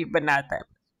follow me, but not that.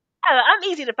 I'm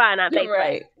easy to find on You're Facebook,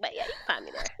 right. but yeah, you can find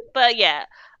me there. But yeah,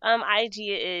 IG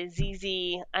is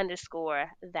ZZ underscore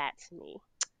that's me.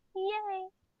 Yay!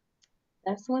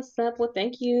 That's what's up. Well,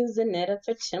 thank you, Zanetta,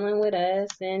 for chilling with us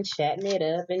and chatting it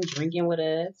up and drinking with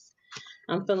us.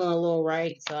 I'm feeling a little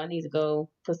right, so I need to go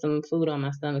put some food on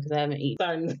my stomach because I haven't eaten.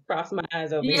 Starting to cross my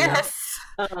eyes over here. Yes.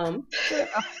 Um, I'm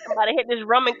about to hit this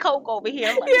rum and coke over here.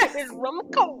 I'm about to hit Yes. this rum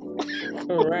and coke.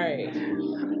 right.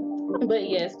 But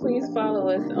yes, please follow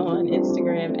us on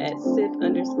Instagram at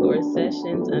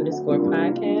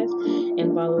sip_sessions_podcast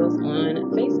and follow us on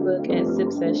Facebook at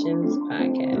Sip Sessions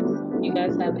Podcast. You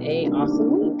guys have a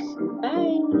awesome week.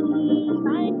 Bye.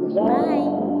 Bye.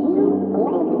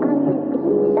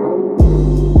 Bye.